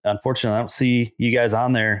 And unfortunately, I don't see you guys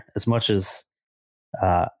on there as much as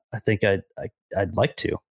I think I'd like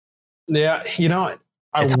to. Yeah.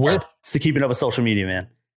 It's to keeping up with social media, man.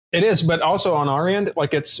 It is, but also on our end,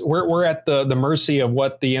 like we're at the mercy of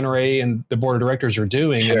what the NRA and the board of directors are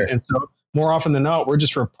doing. Sure. And so more often than not, we're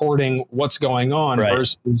just reporting what's going on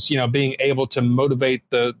versus, being able to motivate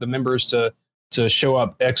the members to show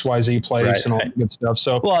up XYZ place and all that good stuff.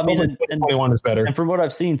 So, well, I mean, and 21 is better. And from what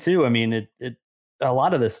I've seen too, I mean, it a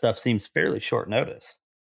lot of this stuff seems fairly short notice.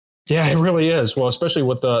 Yeah, it really is. Well, especially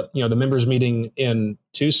with the members meeting in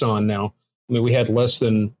Tucson now. I mean, we had less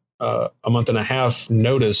than a month and a half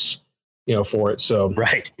notice, for it. So,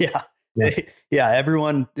 right. Yeah. Yeah,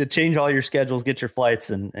 everyone change all your schedules, get your flights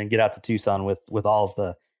and get out to Tucson with all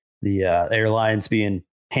of the airlines being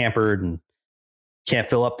hampered and can't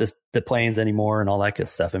fill up the planes anymore and all that good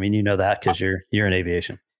stuff. I mean, that because you're in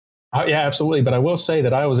aviation. Yeah, absolutely. But I will say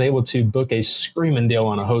that I was able to book a screaming deal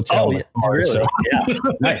on a hotel. Oh, yeah, really? So. Yeah.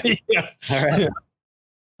 Nice. Yeah. All right. Yeah.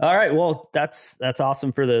 All right. Well, that's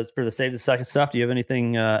awesome for the Save the Second stuff. Do you have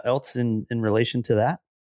anything else in relation to that?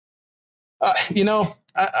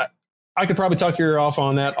 I could probably talk your ear off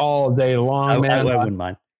on that all day long, man. I wouldn't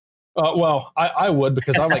mind. Well, I would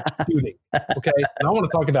because I like shooting. Okay, and I want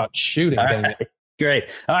to talk about shooting. Dang it. Great.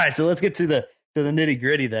 All right, so let's get to the nitty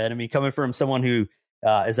gritty. Then, I mean, coming from someone who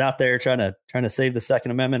is out there trying to save the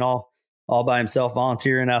Second Amendment all by himself,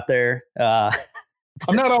 volunteering out there.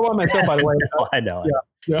 I'm not all by myself, by the way. I know.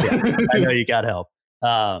 Yeah. I know you got help.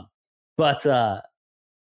 But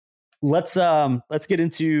let's get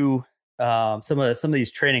into some of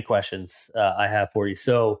these training questions I have for you.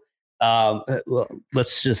 So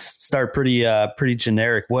let's just start pretty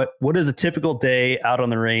generic. What does a typical day out on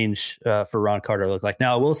the range for Ron Carter look like?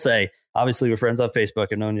 Now, I will say, obviously, we're friends on Facebook.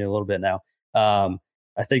 I've known you a little bit now.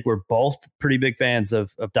 I think we're both pretty big fans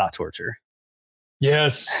of dot torture.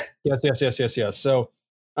 Yes. So,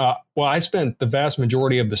 I spent the vast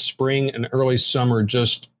majority of the spring and early summer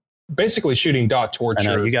just basically shooting dot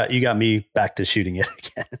torture. I know, you got me back to shooting it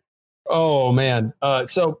again. Oh man.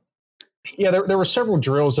 There were several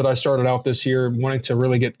drills that I started out this year wanting to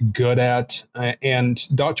really get good at, and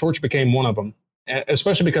dot torture became one of them,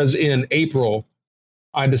 especially because in April,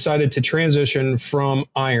 I decided to transition from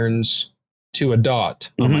irons to a dot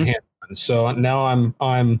on my handgun. So now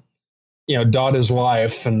I'm dot is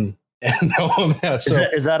life and all of that. So,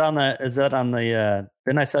 is that on the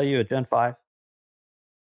didn't I sell you a Gen 5?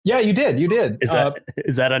 Yeah, you did.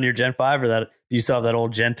 Is that on your Gen 5 or do you still have that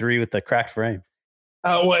old Gen 3 with the cracked frame?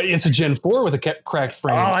 Well, it's a Gen 4 with a cracked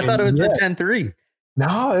frame. Oh, I thought it was the Gen 3.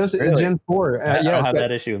 No, it was a Gen 4. I don't have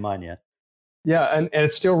that issue in mine yet. Yeah, and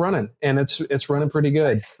it's still running, and it's running pretty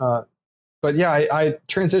good. Nice. But yeah, I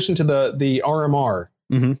transitioned to the RMR,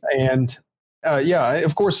 and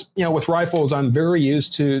of course, with rifles, I'm very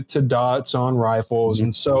used to dots on rifles,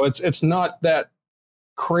 and so it's not that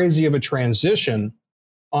crazy of a transition.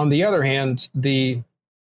 On the other hand, the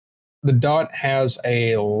dot has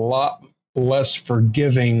a lot less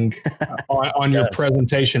forgiving on your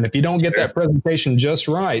presentation. If you don't get that presentation just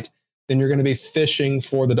right, then you're going to be fishing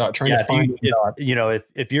for the dot, trying to find the dot.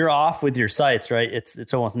 If you're off with your sights, right,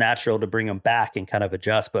 it's almost natural to bring them back and kind of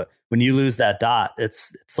adjust. But when you lose that dot,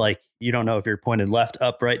 it's like you don't know if you're pointed left,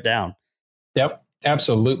 up, right, down. Yep,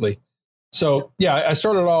 absolutely. So yeah, I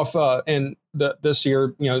started off in this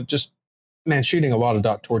year, just shooting a lot of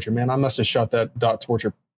dot torture. Man, I must have shot that dot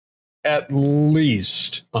torture at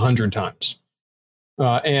least 100 times,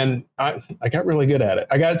 and I got really good at it.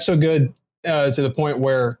 I got so good to the point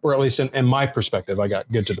where, or at least in my perspective, I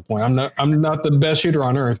got good to the point. I'm not the best shooter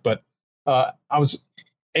on earth, but I was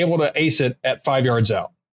able to ace it at 5 yards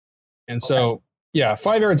out. And so, yeah,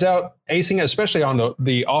 5 yards out, acing it, especially on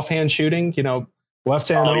the offhand shooting, left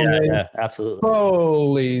hand only. Yeah, absolutely.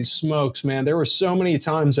 Holy smokes, man. There were so many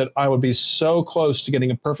times that I would be so close to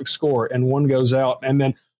getting a perfect score and one goes out. And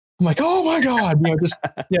then I'm like, oh my God,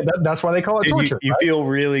 that's why they call it torture. You feel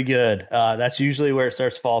really good. That's usually where it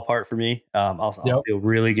starts to fall apart for me. I'll feel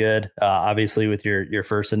really good. Obviously with your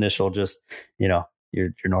first initial, just,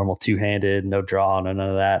 your normal two-handed, no draw, none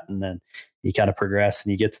of that. And then you kind of progress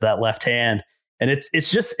and you get to that left hand. And it's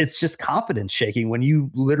just confidence shaking when you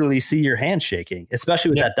literally see your hand shaking, especially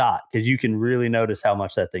with that dot, because you can really notice how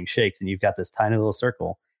much that thing shakes, and you've got this tiny little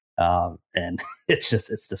circle, and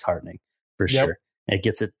it's disheartening for sure. It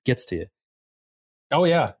gets to you. Oh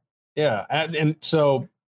yeah, yeah. And so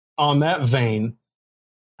on that vein,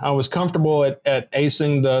 I was comfortable at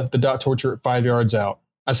acing the dot torture at 5 yards out.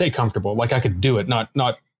 I say comfortable, like I could do it, not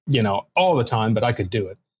all the time, but I could do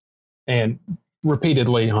it. And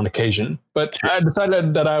repeatedly on occasion, but I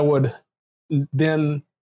decided that I would then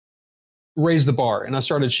raise the bar, and I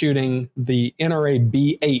started shooting the NRA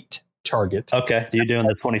B8 target. Okay, you're doing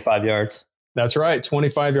the 25 yards. That's right,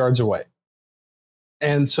 25 yards away.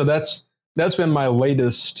 And so that's been my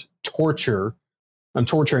latest torture. I'm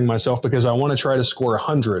torturing myself because I want to try to score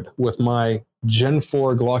 100 with my Gen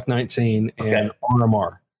 4 Glock 19 and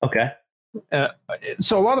RMR. Okay.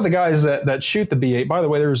 So a lot of the guys that shoot the B8, by the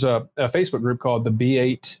way, there's a Facebook group called the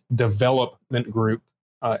B8 Development Group.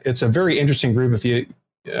 It's a very interesting group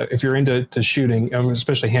if you're into shooting,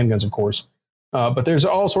 especially handguns, of course. But there's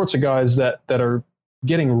all sorts of guys that are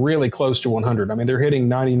getting really close to 100. I mean, they're hitting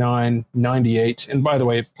 99, 98. And by the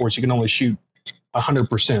way, of course, you can only shoot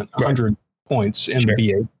 100%, 100 points in the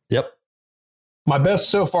B8. Yep. My best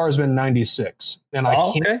so far has been 96, and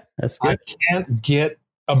I can't get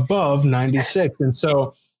above 96. And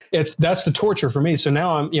so that's the torture for me. So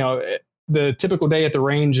now I'm, the typical day at the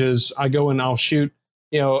range is I go and I'll shoot,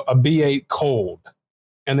 a B8 cold,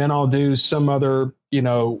 and then I'll do some other,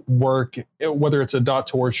 work, whether it's a dot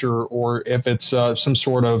torture or if it's some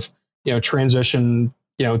sort of, transition,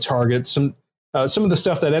 target, some of the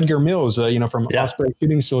stuff that Edgar Mills, from Osprey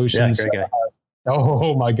Shooting Solutions. Yeah, great guy.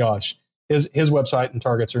 Oh my gosh. His website and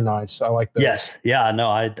targets are nice. I like those. Yes. Yeah. No,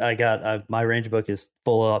 I got my range book is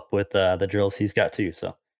full up with the drills he's got too.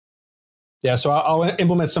 So yeah, so I'll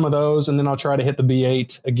implement some of those, and then I'll try to hit the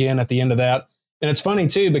B8 again at the end of that. And it's funny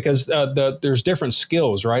too, because there's different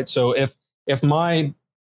skills, right? So if my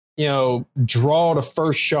draw to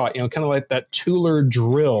first shot, kind of like that Tueler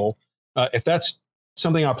drill, if that's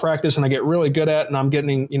something I practice and I get really good at, and I'm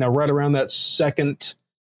getting right around that second,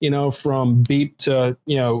 from beep to,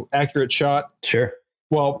 accurate shot. Sure.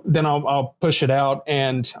 Well, then I'll push it out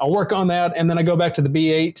and I'll work on that. And then I go back to the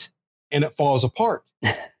B8 and it falls apart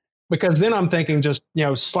because then I'm thinking just,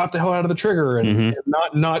 slap the hell out of the trigger and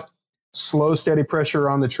not slow, steady pressure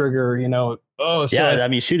on the trigger, Oh, so yeah. I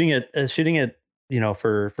mean, shooting it,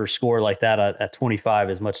 for score like that at 25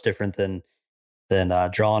 is much different than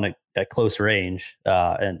drawing it at close range,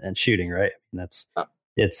 and shooting, right? And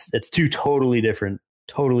it's two totally different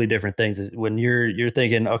things. When you're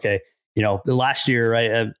thinking, okay, last year,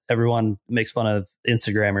 right, everyone makes fun of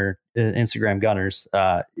Instagram gunners,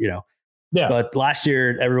 but last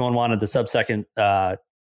year everyone wanted the sub-second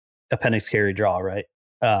appendix carry draw, right?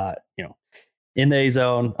 In the A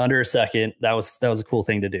zone under a second, that was a cool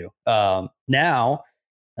thing to do. Now,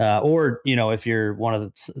 or if you're one of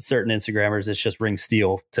the certain Instagrammers, it's just ring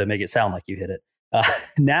steel to make it sound like you hit it.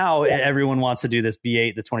 Now everyone wants to do this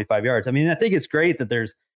B8, the 25 yards. I mean, I think it's great that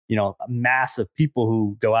there's, a mass of people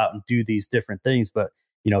who go out and do these different things. But,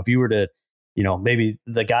 if you were to, maybe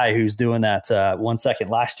the guy who's doing that 1 second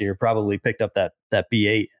last year probably picked up that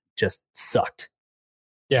B8, just sucked.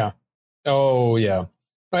 Yeah. Oh, yeah.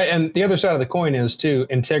 Right. And the other side of the coin is too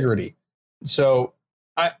integrity. So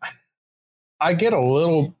I get a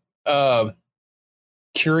little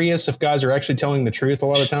curious if guys are actually telling the truth a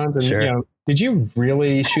lot of times. And, sure. Did you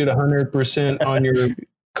really shoot 100% on your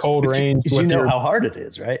cold range? You know how hard it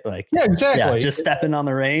is, right? Like, yeah, exactly. Yeah, just stepping on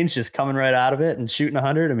the range, just coming right out of it and shooting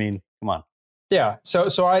 100. I mean, come on. Yeah. So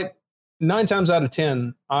 9 times out of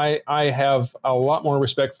 10, I have a lot more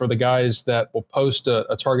respect for the guys that will post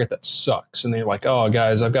a target that sucks. And they're like, oh,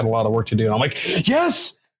 guys, I've got a lot of work to do. And I'm like,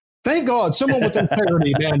 yes, thank God, someone with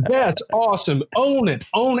integrity, man. That's awesome. Own it.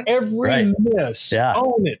 Own every miss. Yeah.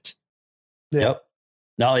 Own it. Yeah. Yep.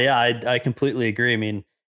 No, yeah, I completely agree. I mean,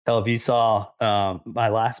 hell, if you saw my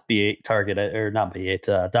last B8 target, or not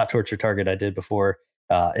B8, dot torture target I did before,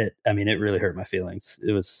 it really hurt my feelings.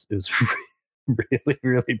 It was really,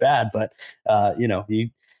 really bad. But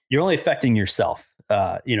you're only affecting yourself.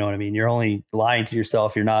 You know what I mean? You're only lying to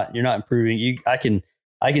yourself. You're not improving. I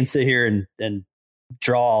can sit here and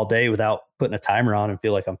draw all day without putting a timer on and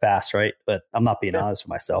feel like I'm fast, right? But I'm not being honest with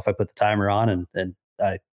myself. I put the timer on and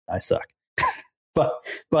I suck.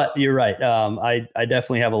 But you're right. I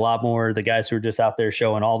definitely have a lot more. The guys who are just out there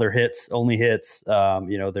showing all their hits, only hits,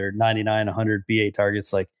 their 99, 100 B8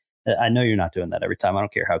 targets. Like, I know you're not doing that every time. I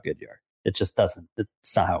don't care how good you are. It just doesn't.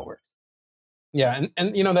 It's not how it works. Yeah,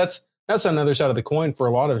 and that's another side of the coin for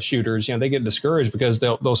a lot of shooters. They get discouraged because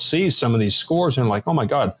they'll see some of these scores and like, oh my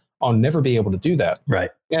God, I'll never be able to do that.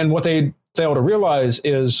 Right. And what they fail to realize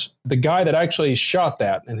is the guy that actually shot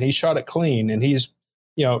that, and he shot it clean, and he's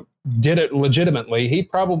did it legitimately. He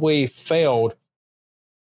probably failed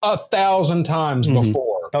 1,000 times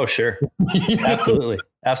before. Oh, sure. Absolutely.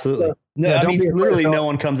 So, no, yeah, I mean, literally no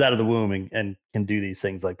one comes out of the womb and can do these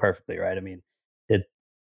things like perfectly. Right. I mean,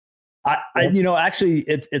 actually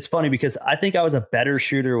it's funny because I think I was a better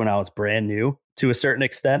shooter when I was brand new to a certain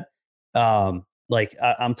extent. I'm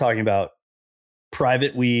talking about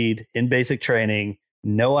private weed in basic training,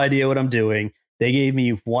 no idea what I'm doing. They gave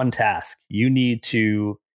me one task. You need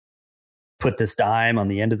to put this dime on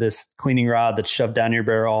the end of this cleaning rod that's shoved down your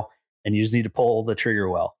barrel, and you just need to pull the trigger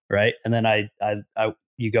well, right? And then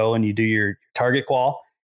you go and you do your target qual.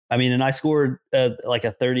 I mean, and I scored like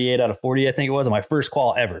a 38 out of 40, I think it was, on my first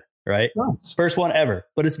qual ever, right? Nice. First one ever.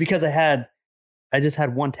 But it's because I just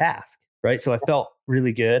had one task, right? So I felt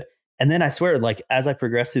really good. And then I swear, like, as I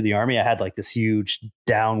progressed through the Army, I had like this huge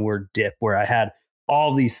downward dip where I had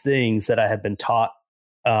all these things that I had been taught.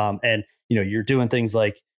 And, you're doing things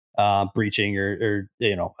like breaching or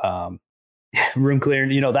room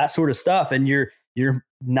clearing, that sort of stuff. And you're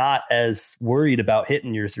not as worried about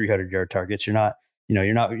hitting your 300-yard targets. You're not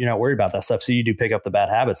worried about that stuff. So you do pick up the bad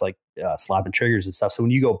habits like slapping triggers and stuff. So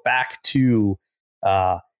when you go back to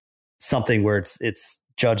something where it's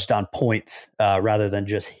judged on points rather than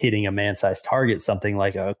just hitting a man-sized target, something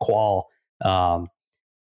like a qual,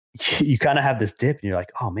 you kind of have this dip and you're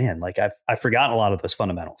like, oh man, like I've forgotten a lot of those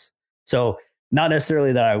fundamentals. So not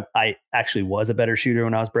necessarily that I actually was a better shooter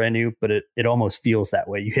when I was brand new, but it almost feels that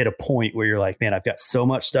way. You hit a point where you're like, man, I've got so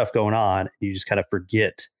much stuff going on. And you just kind of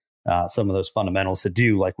forget some of those fundamentals to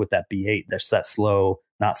do, like with that B8, that's that slow,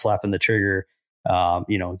 not slapping the trigger,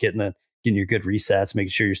 getting your good resets,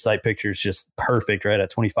 making sure your sight picture is just perfect right at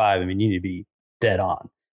 25. I mean, you need to be dead on.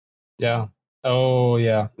 Yeah. Oh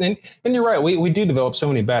yeah. And you're right. We do develop so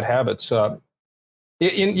many bad habits.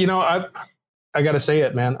 I got to say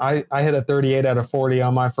it, man. I hit a 38 out of 40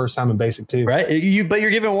 on my first time in basic too. Right. But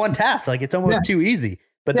you're given one task. Like, it's almost too easy.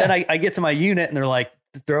 But then I get to my unit and they're like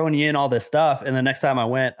throwing you in all this stuff. And the next time I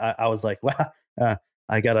went, I was like, wow,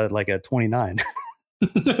 I got a 29.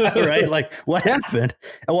 Right. Like, what happened?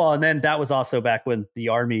 Well, and then that was also back when the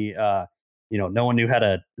Army, no one knew how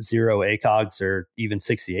to zero ACOGs or even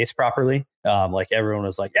 68s properly. Like, everyone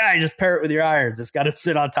was like, yeah, you just pair it with your irons. It's got to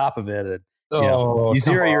sit on top of it. And, you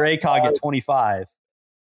zero your ACOG at 25,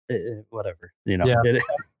 whatever,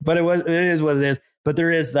 but it is what it is. But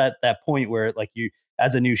there is that point where, like, you,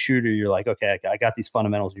 as a new shooter, you're like, okay, I got these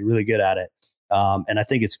fundamentals. You're really good at it. And I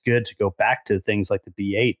think it's good to go back to things like the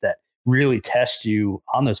B8 that really test you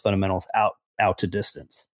on those fundamentals out to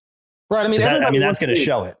distance. Right. I mean, that's going to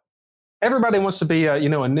show it. Everybody wants to be a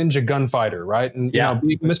ninja gunfighter, right? And be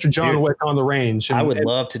Mr. John Wick on the range. And, I would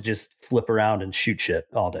love to just flip around and shoot shit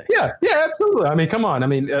all day. Yeah, absolutely. I mean, come on. I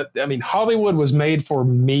mean, Hollywood was made for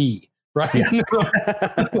me, right? Yeah.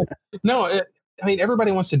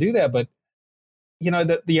 Everybody wants to do that, but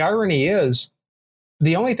the irony is,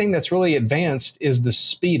 the only thing that's really advanced is the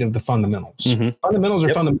speed of the fundamentals. Mm-hmm. Fundamentals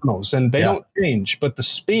are fundamentals, and they don't change. But the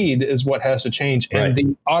speed is what has to change, and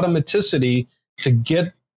the automaticity to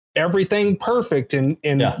get everything perfect in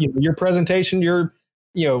your presentation, your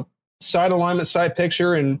sight alignment, sight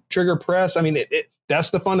picture, and trigger press. I mean, that's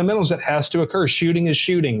the fundamentals that has to occur. Shooting is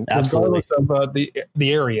shooting, absolutely, regardless of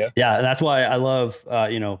the area. Yeah, and that's why I love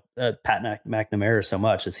Pat McNamara so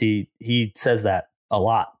much, is he says that a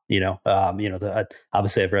lot.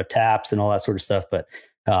 Obviously I've read taps and all that sort of stuff, but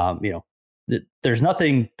there's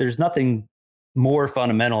nothing more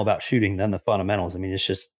fundamental about shooting than the fundamentals. I mean, it's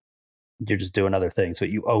just you're just doing other things, but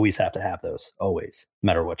you always have to have those, always, no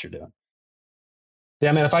matter what you're doing.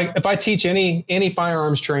 Yeah, man. If I teach any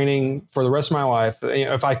firearms training for the rest of my life,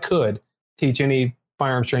 if I could teach any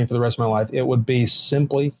firearms training for the rest of my life, it would be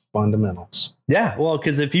simply fundamentals. Yeah, well,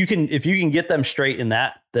 because if you can get them straight in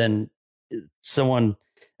that, then someone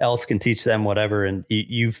else can teach them whatever, and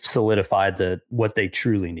you've solidified what they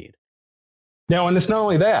truly need. Now, and it's not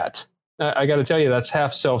only that. I got to tell you, that's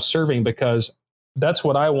half self-serving, because that's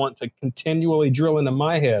what I want to continually drill into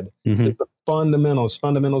my head. Mm-hmm. Is the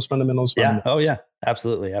fundamentals. Yeah. Oh, yeah.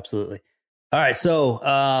 Absolutely. All right.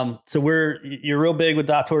 So, you're real big with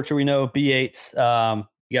dot torture. We know B8s.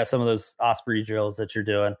 You got some of those Osprey drills that you're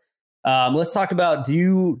doing. Let's talk about,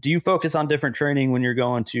 do you focus on different training when you're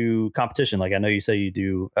going to competition? Like I know you say you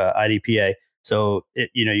do IDPA. So,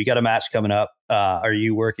 you got a match coming up. Are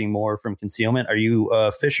you working more from concealment? Are you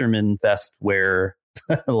a fisherman vest wearer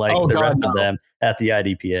like rest of them at the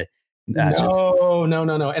IDPA matches? No.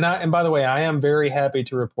 And by the way, I am very happy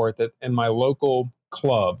to report that in my local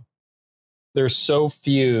club, there's so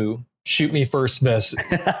few shoot me first vests,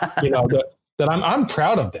 that I'm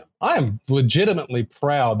proud of them. I am legitimately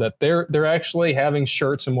proud that they're actually having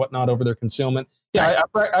shirts and whatnot over their concealment. Yeah,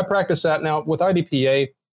 I practice that now with IDPA.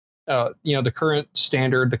 The current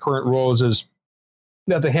standard, the current rules is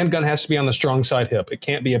that the handgun has to be on the strong side hip. It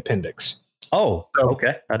can't be appendix. Oh,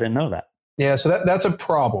 okay. I didn't know that. Yeah, so that's a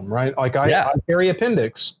problem, right? Like I carry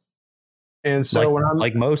appendix. And so when I'm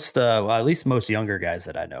like most, at least most younger guys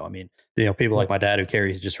that I know, I mean, people like my dad who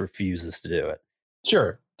carries just refuses to do it.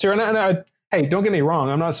 Sure. And hey, don't get me wrong.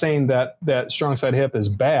 I'm not saying that strong side hip is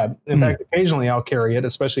bad. In fact, occasionally I'll carry it,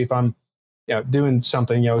 especially if I'm, doing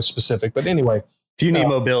something, specific. But anyway, if you need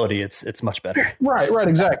mobility, it's much better. Right.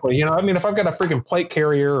 Exactly. If I've got a freaking plate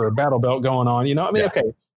carrier or a battle belt going on,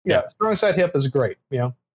 okay. Yeah. Strong side hip is great.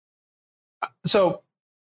 So,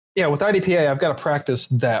 with IDPA, I've got to practice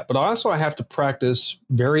that, but also I have to practice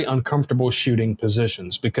very uncomfortable shooting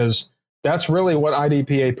positions, because that's really what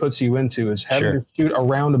IDPA puts you into, is having to shoot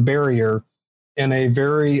around a barrier in a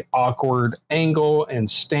very awkward angle and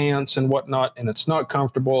stance and whatnot, and it's not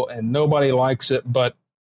comfortable and nobody likes it. But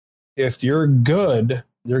if you're good,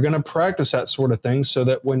 you're going to practice that sort of thing so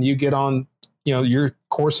that when you get on, your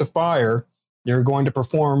course of fire, you're going to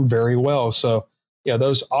perform very well. So,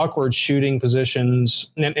 those awkward shooting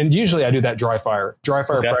positions, and usually I do that dry fire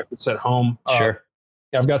practice at home. Sure.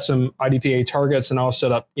 I've got some IDPA targets, and I'll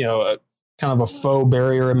set up, kind of a faux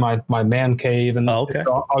barrier in my man cave, and I'll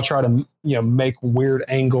try to, make weird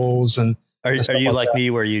angles. And are you like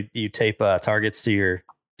me, where you tape targets to your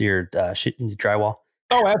drywall?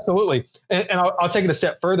 Oh, absolutely. And I'll take it a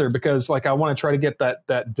step further, because like I want to try to get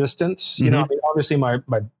that distance. Mm-hmm. Obviously my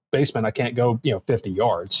basement, I can't go 50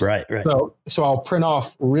 yards. Right. So I'll print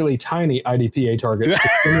off really tiny IDPA targets.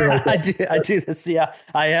 I do this. Yeah,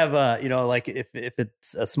 I have like if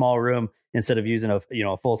it's a small room, instead of using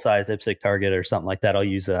a full size IPSC target or something like that, I'll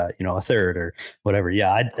use a third or whatever.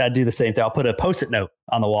 Yeah, I do the same thing. I'll put a Post-it note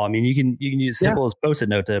on the wall. I mean, you can use simple as Post-it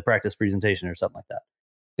note to practice presentation or something like that.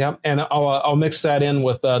 Yeah, and I'll mix that in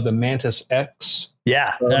with the Mantis X.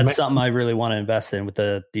 Yeah, that's something I really want to invest in, with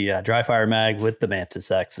the dry fire mag with the Mantis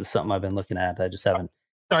X is something I've been looking at. I just haven't.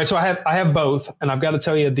 All right, so I have both, and I've got to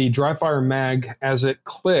tell you, the dry fire mag, as it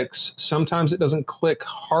clicks, sometimes it doesn't click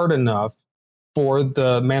hard enough for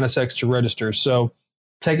the Mantis X to register. So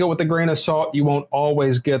take it with a grain of salt. You won't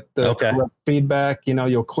always get the correct feedback.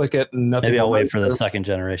 You'll click it and nothing. Maybe I'll wait for the second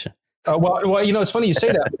generation. Well, it's funny you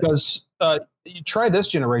say that, because you try this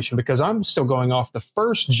generation, because I'm still going off the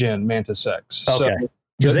first gen Mantis X. Okay.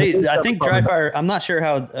 Because I think dry fire, I'm not sure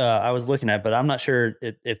how I was looking at, but I'm not sure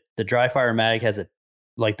if the dry fire mag has it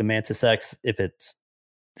like the Mantis X, if it's,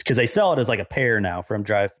 because they sell it as like a pair now from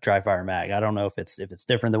dry fire mag. I don't know if it's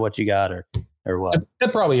different than what you got or what.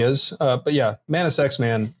 It probably is. But yeah, Mantis X,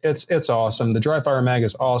 man, it's awesome. The dry fire mag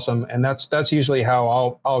is awesome. And that's usually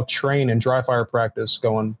how I'll train in dry fire practice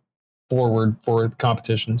going forward for the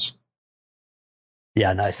competitions.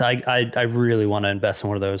 Yeah, nice. I really want to invest in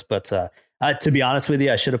one of those, but to be honest with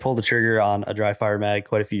you, I should have pulled the trigger on a dry fire mag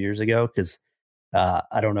quite a few years ago, because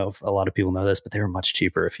I don't know if a lot of people know this, but they were much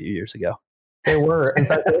cheaper a few years ago. They were. In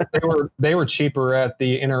fact, they were cheaper at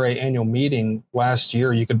the NRA annual meeting last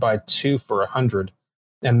year. You could buy 2 for $100,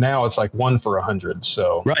 and now it's like 1 for $100.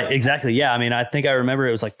 So right, exactly. Yeah, I mean, I think I remember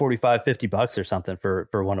it was like $45-$50 or something for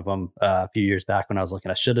one of them a few years back when I was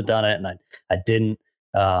looking. I should have done it, and I didn't.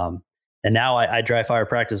 And now I dry fire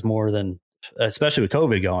practice more than, especially with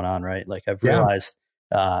COVID going on, right? Like I've realized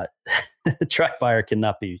dry fire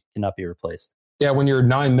cannot be replaced. Yeah, when your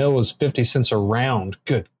 9mm is 50 cents a round,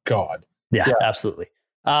 good God. Yeah, absolutely.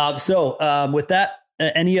 So with that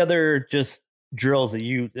any other just drills that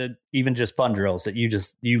you, even just fun drills that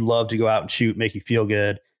you love to go out and shoot, make you feel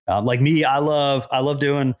good? Like me, I love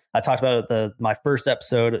doing, I talked about it my first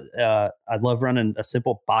episode. I love running a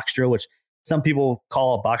simple box drill, which some people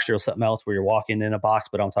call a box drill something else where you're walking in a box,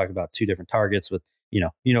 but I'm talking about two different targets with, you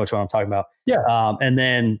know which one I'm talking about. Yeah. And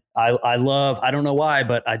then I love, I don't know why,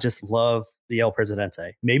 but I just love the El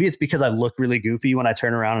Presidente. Maybe it's because I look really goofy when I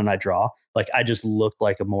turn around and I draw. Like I just look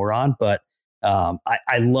like a moron, but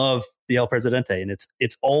I love the El Presidente, and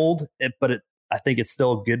it's old, but I think it's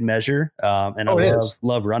still a good measure. And I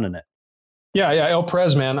love running it. Yeah. El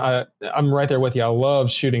Pres, man. I'm right there with you. I love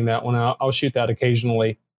shooting that one. I'll shoot that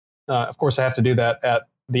occasionally. Of course, I have to do that at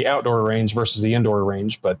the outdoor range versus the indoor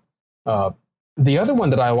range. But the other one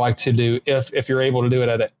that I like to do, if you're able to do it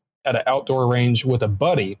at an outdoor range with a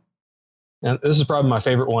buddy, and this is probably my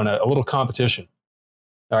favorite one, a little competition.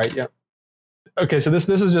 All right, yeah. Okay, so this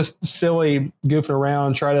is just silly goofing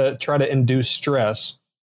around, try to induce stress.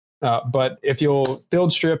 But if you'll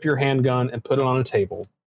field strip your handgun and put it on a table,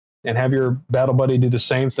 and have your battle buddy do the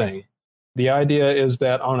same thing, the idea is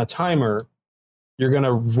that on a timer, you're going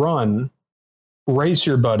to race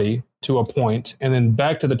your buddy to a point, and then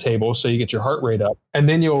back to the table so you get your heart rate up, and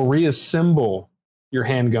then you'll reassemble your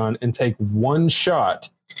handgun and take one shot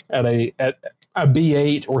at a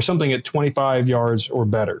B8 or something at 25 yards or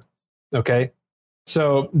better. Okay,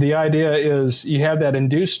 so the idea is you have that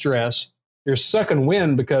induced stress. You're sucking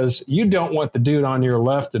wind because you don't want the dude on your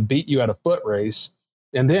left to beat you at a foot race.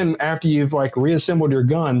 And then after you've like reassembled your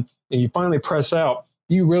gun and you finally press out,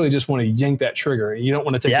 you really just want to yank that trigger. You don't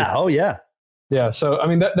want to take. Yeah. Oh yeah. Yeah. So I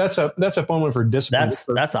mean that's a fun one for discipline.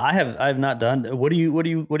 That's I have not done. What do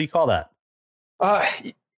you call that?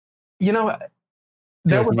 You know,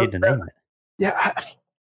 that was need to name it. Yeah.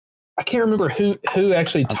 I can't remember who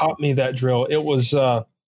actually taught me that drill. It was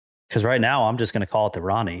because right now I'm just going to call it the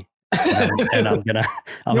Ronnie, and I'm gonna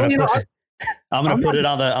put it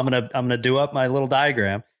on the I'm gonna do up my little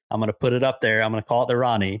diagram. I'm gonna put it up there. I'm gonna call it the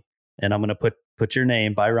Ronnie, and I'm gonna put your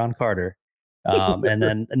name by Ron Carter. And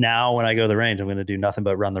then now when I go to the range, I'm gonna do nothing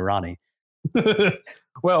but run the Ronnie.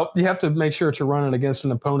 Well, you have to make sure to run it against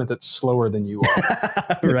an opponent that's slower than you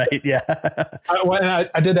are. Right? Yeah.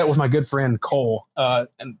 I did that with my good friend Cole,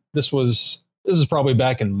 and this is probably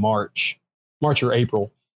back in March or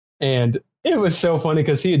April, and it was so funny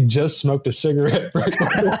because he had just smoked a cigarette.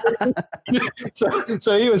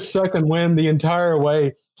 so he was sucking wind the entire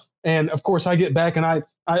way, and of course I get back and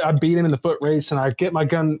I beat him in the foot race, and I get my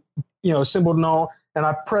gun assembled and all, and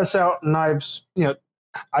I press out knives.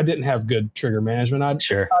 I didn't have good trigger management. I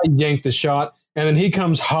yanked the shot, and then he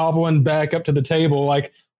comes hobbling back up to the table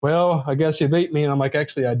like, well, I guess you beat me. And I'm like,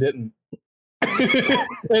 actually, I didn't.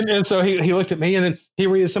 and so he looked at me, and then he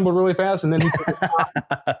reassembled really fast, and then he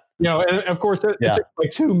and of course it took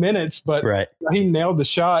like 2 minutes, but he nailed the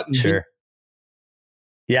shot. And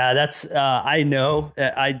yeah, that's I know.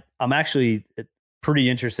 I'm actually pretty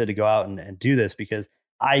interested to go out and do this because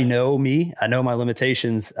I know my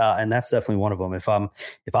limitations, and that's definitely one of them. If I'm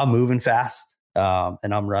moving fast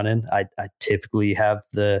and I'm running, I typically have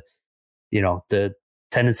the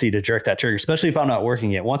tendency to jerk that trigger, especially if I'm not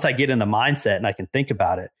working it. Once I get in the mindset and I can think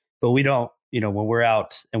about it, but we don't, when we're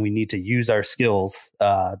out and we need to use our skills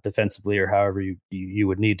defensively or however you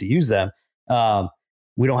would need to use them,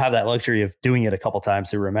 we don't have that luxury of doing it a couple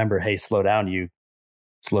times to remember, hey, slow down,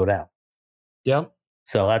 slow down. Yeah.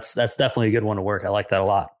 So that's definitely a good one to work. I like that a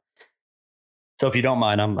lot. So if you don't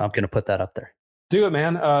mind, I'm going to put that up there. Do it,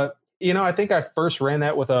 man. I think I first ran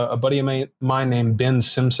that with a buddy of mine named Ben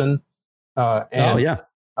Simpson. So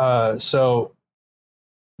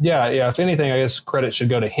yeah. If anything, I guess credit should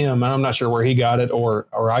go to him. I'm not sure where he got it or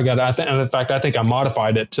I got it. In fact, I think I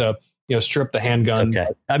modified it to strip the handgun. It's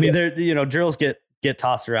okay. I mean, drills get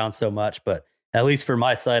tossed around so much, but at least for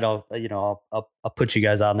my side, I'll put you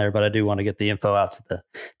guys on there, but I do want to get the info out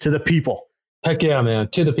to the people. Heck yeah, man.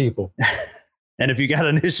 To the people. And if you got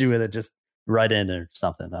an issue with it, just write in or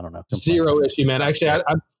something. I don't know. Zero issue, man. Actually,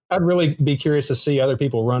 I'd really be curious to see other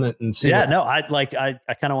people run it and see. Yeah, no, I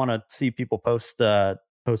kind of want to see people post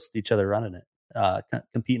each other running it,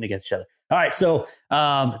 competing against each other. All right. So,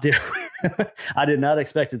 I did not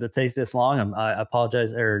expect it to take this long. I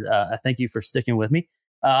apologize, or I thank you for sticking with me.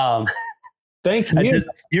 Thank you.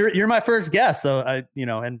 You're my first guest, so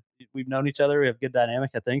and we've known each other. We have good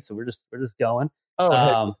dynamic, I think. So we're just going.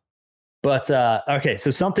 Oh, but okay.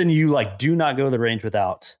 So something you do not go to the range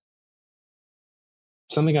without.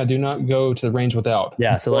 Something I do not go to the range without.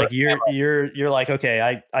 Yeah. So you're like,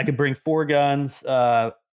 okay, I could bring 4 guns,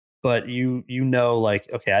 but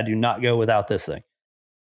okay, I do not go without this thing.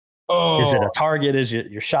 Is it a target? Is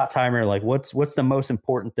it your shot timer? Like what's the most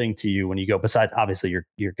important thing to you when you go, besides obviously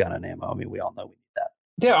your gun and ammo? I mean, we all know we need that.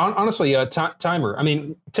 Yeah, honestly, timer. I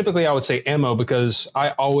mean, typically I would say ammo because I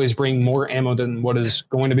always bring more ammo than what is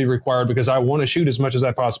going to be required because I want to shoot as much as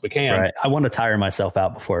I possibly can. Right. I want to tire myself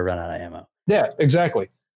out before I run out of ammo. Yeah, exactly.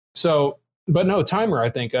 So, but no, timer, I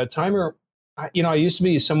think. Timer, I used to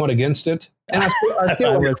be somewhat against it. And I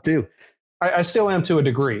still I was too. I still am to a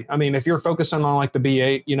degree. I mean, if you're focusing on like the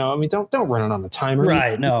B8, I mean, don't run it on the timer.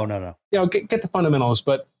 Right. No. Get the fundamentals.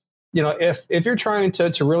 But, if you're trying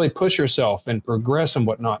to really push yourself and progress and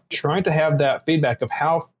whatnot, trying to have that feedback of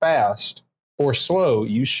how fast or slow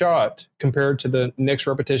you shot compared to the next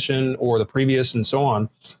repetition or the previous and so on,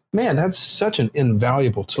 man, that's such an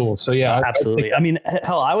invaluable tool. So yeah, absolutely. I mean,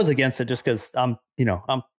 hell, I was against it just because I'm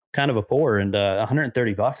kind of a poor, and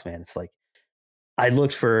 $130, man. It's like, I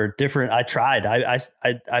looked for different, I tried,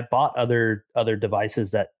 I bought other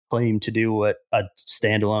devices that claim to do what a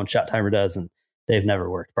standalone shot timer does, and they've never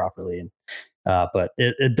worked properly. And, but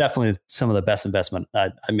it definitely some of the best investment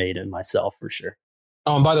I made in myself for sure.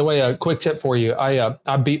 Oh, and by the way, a quick tip for you.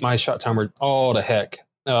 I beat my shot timer all to heck.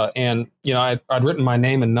 And I'd written my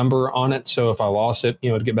name and number on it. So if I lost it,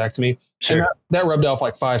 it'd get back to me. Sure. And that rubbed off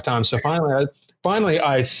like 5 times. So finally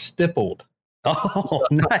I stippled. Oh,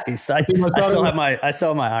 nice. I still have my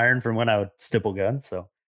iron from when I would stipple guns. So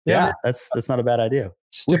yeah, that's not a bad idea.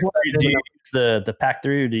 Do you use the Pack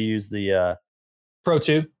 3 or do you use the Pro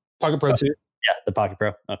 2, Pocket Pro 2? Yeah, the Pocket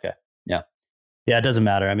Pro. Okay. Yeah. Yeah, it doesn't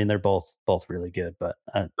matter. I mean, they're both really good, but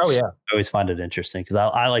I always find it interesting because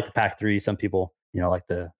I like the Pack 3. Some people, like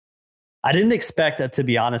I didn't expect that, to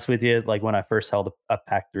be honest with you. Like when I first held a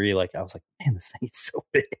Pack 3, like I was like, man, this thing is so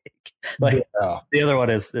big. Like the other one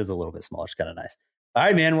is a little bit smaller. It's kind of nice. All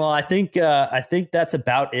right, man. Well, I think that's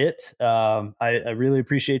about it. I really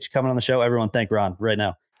appreciate you coming on the show. Everyone, thank Ron right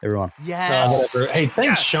now. Everyone. Yes. Hey,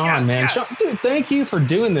 thanks, Sean, man. Sean, dude, thank you for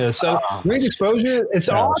doing this. So range exposure, it's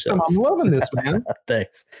awesome. I'm loving this, man.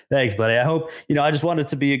 Thanks, buddy. I hope, I just wanted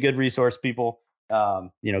to be a good resource, people.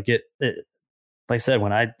 Get it. Like I said,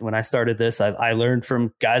 when I started this, I learned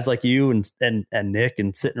from guys like you and Nick,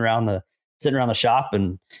 and sitting around the shop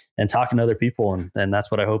and talking to other people. And that's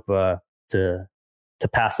what I hope to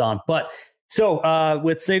pass on. But so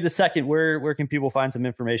with Save the Second, where can people find some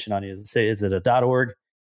information on you? Is it a .org?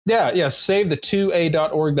 Yeah. Save the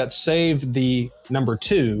 2a.org. That's save the number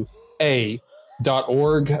 2a.org.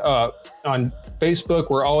 On Facebook,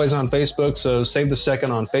 we're always on Facebook. So Save the Second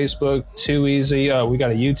on Facebook. Too easy. We got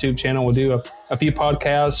a YouTube channel. We'll do a few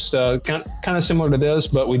podcasts, kind of similar to this,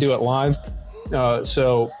 but we do it live.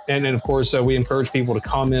 And of course, we encourage people to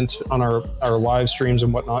comment on our live streams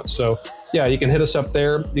and whatnot. So yeah, you can hit us up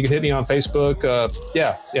there. You can hit me on Facebook.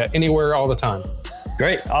 Anywhere, all the time.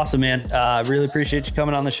 Great. Awesome, man. Really appreciate you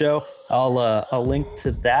coming on the show. I'll link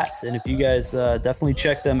to that. And if you guys definitely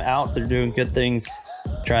check them out, they're doing good things,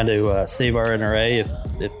 trying to save our NRA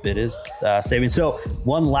if it is saving. So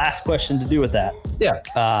one last question to do with that.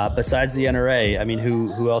 Yeah. Besides the NRA, I mean,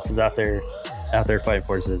 who else is out there fighting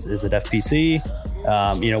for us? Is it FPC?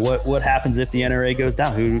 What happens if the NRA goes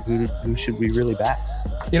down? Who should we really back?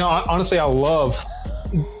 Honestly, I love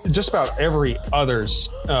just about every other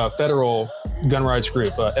federal gun rights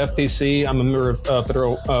group. FPC, I'm a member of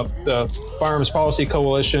Federal Firearms Policy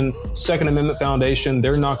Coalition, Second Amendment Foundation.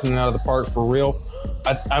 They're knocking it out of the park for real.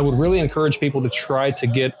 I would really encourage people to try to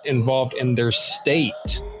get involved in their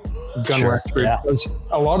state gun rights group. Because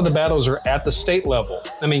a lot of the battles are at the state level.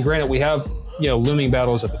 I mean, granted, we have looming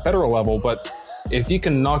battles at the federal level, but if you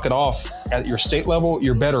can knock it off at your state level,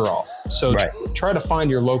 you're better off. So try to find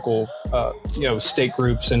your local, state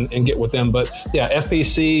groups and get with them. But yeah,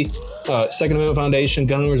 FPC, Second Amendment Foundation,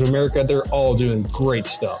 Gun Owners of America, they're all doing great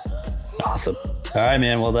stuff. Awesome. All right,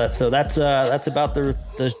 man. Well, that's about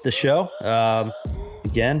the show.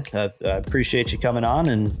 Again, I appreciate you coming on,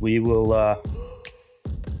 and we will. I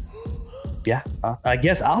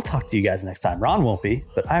guess I'll talk to you guys next time. Ron won't be,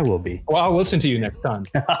 but I will be. Well, I'll listen to you next time.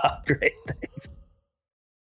 Great. Thanks.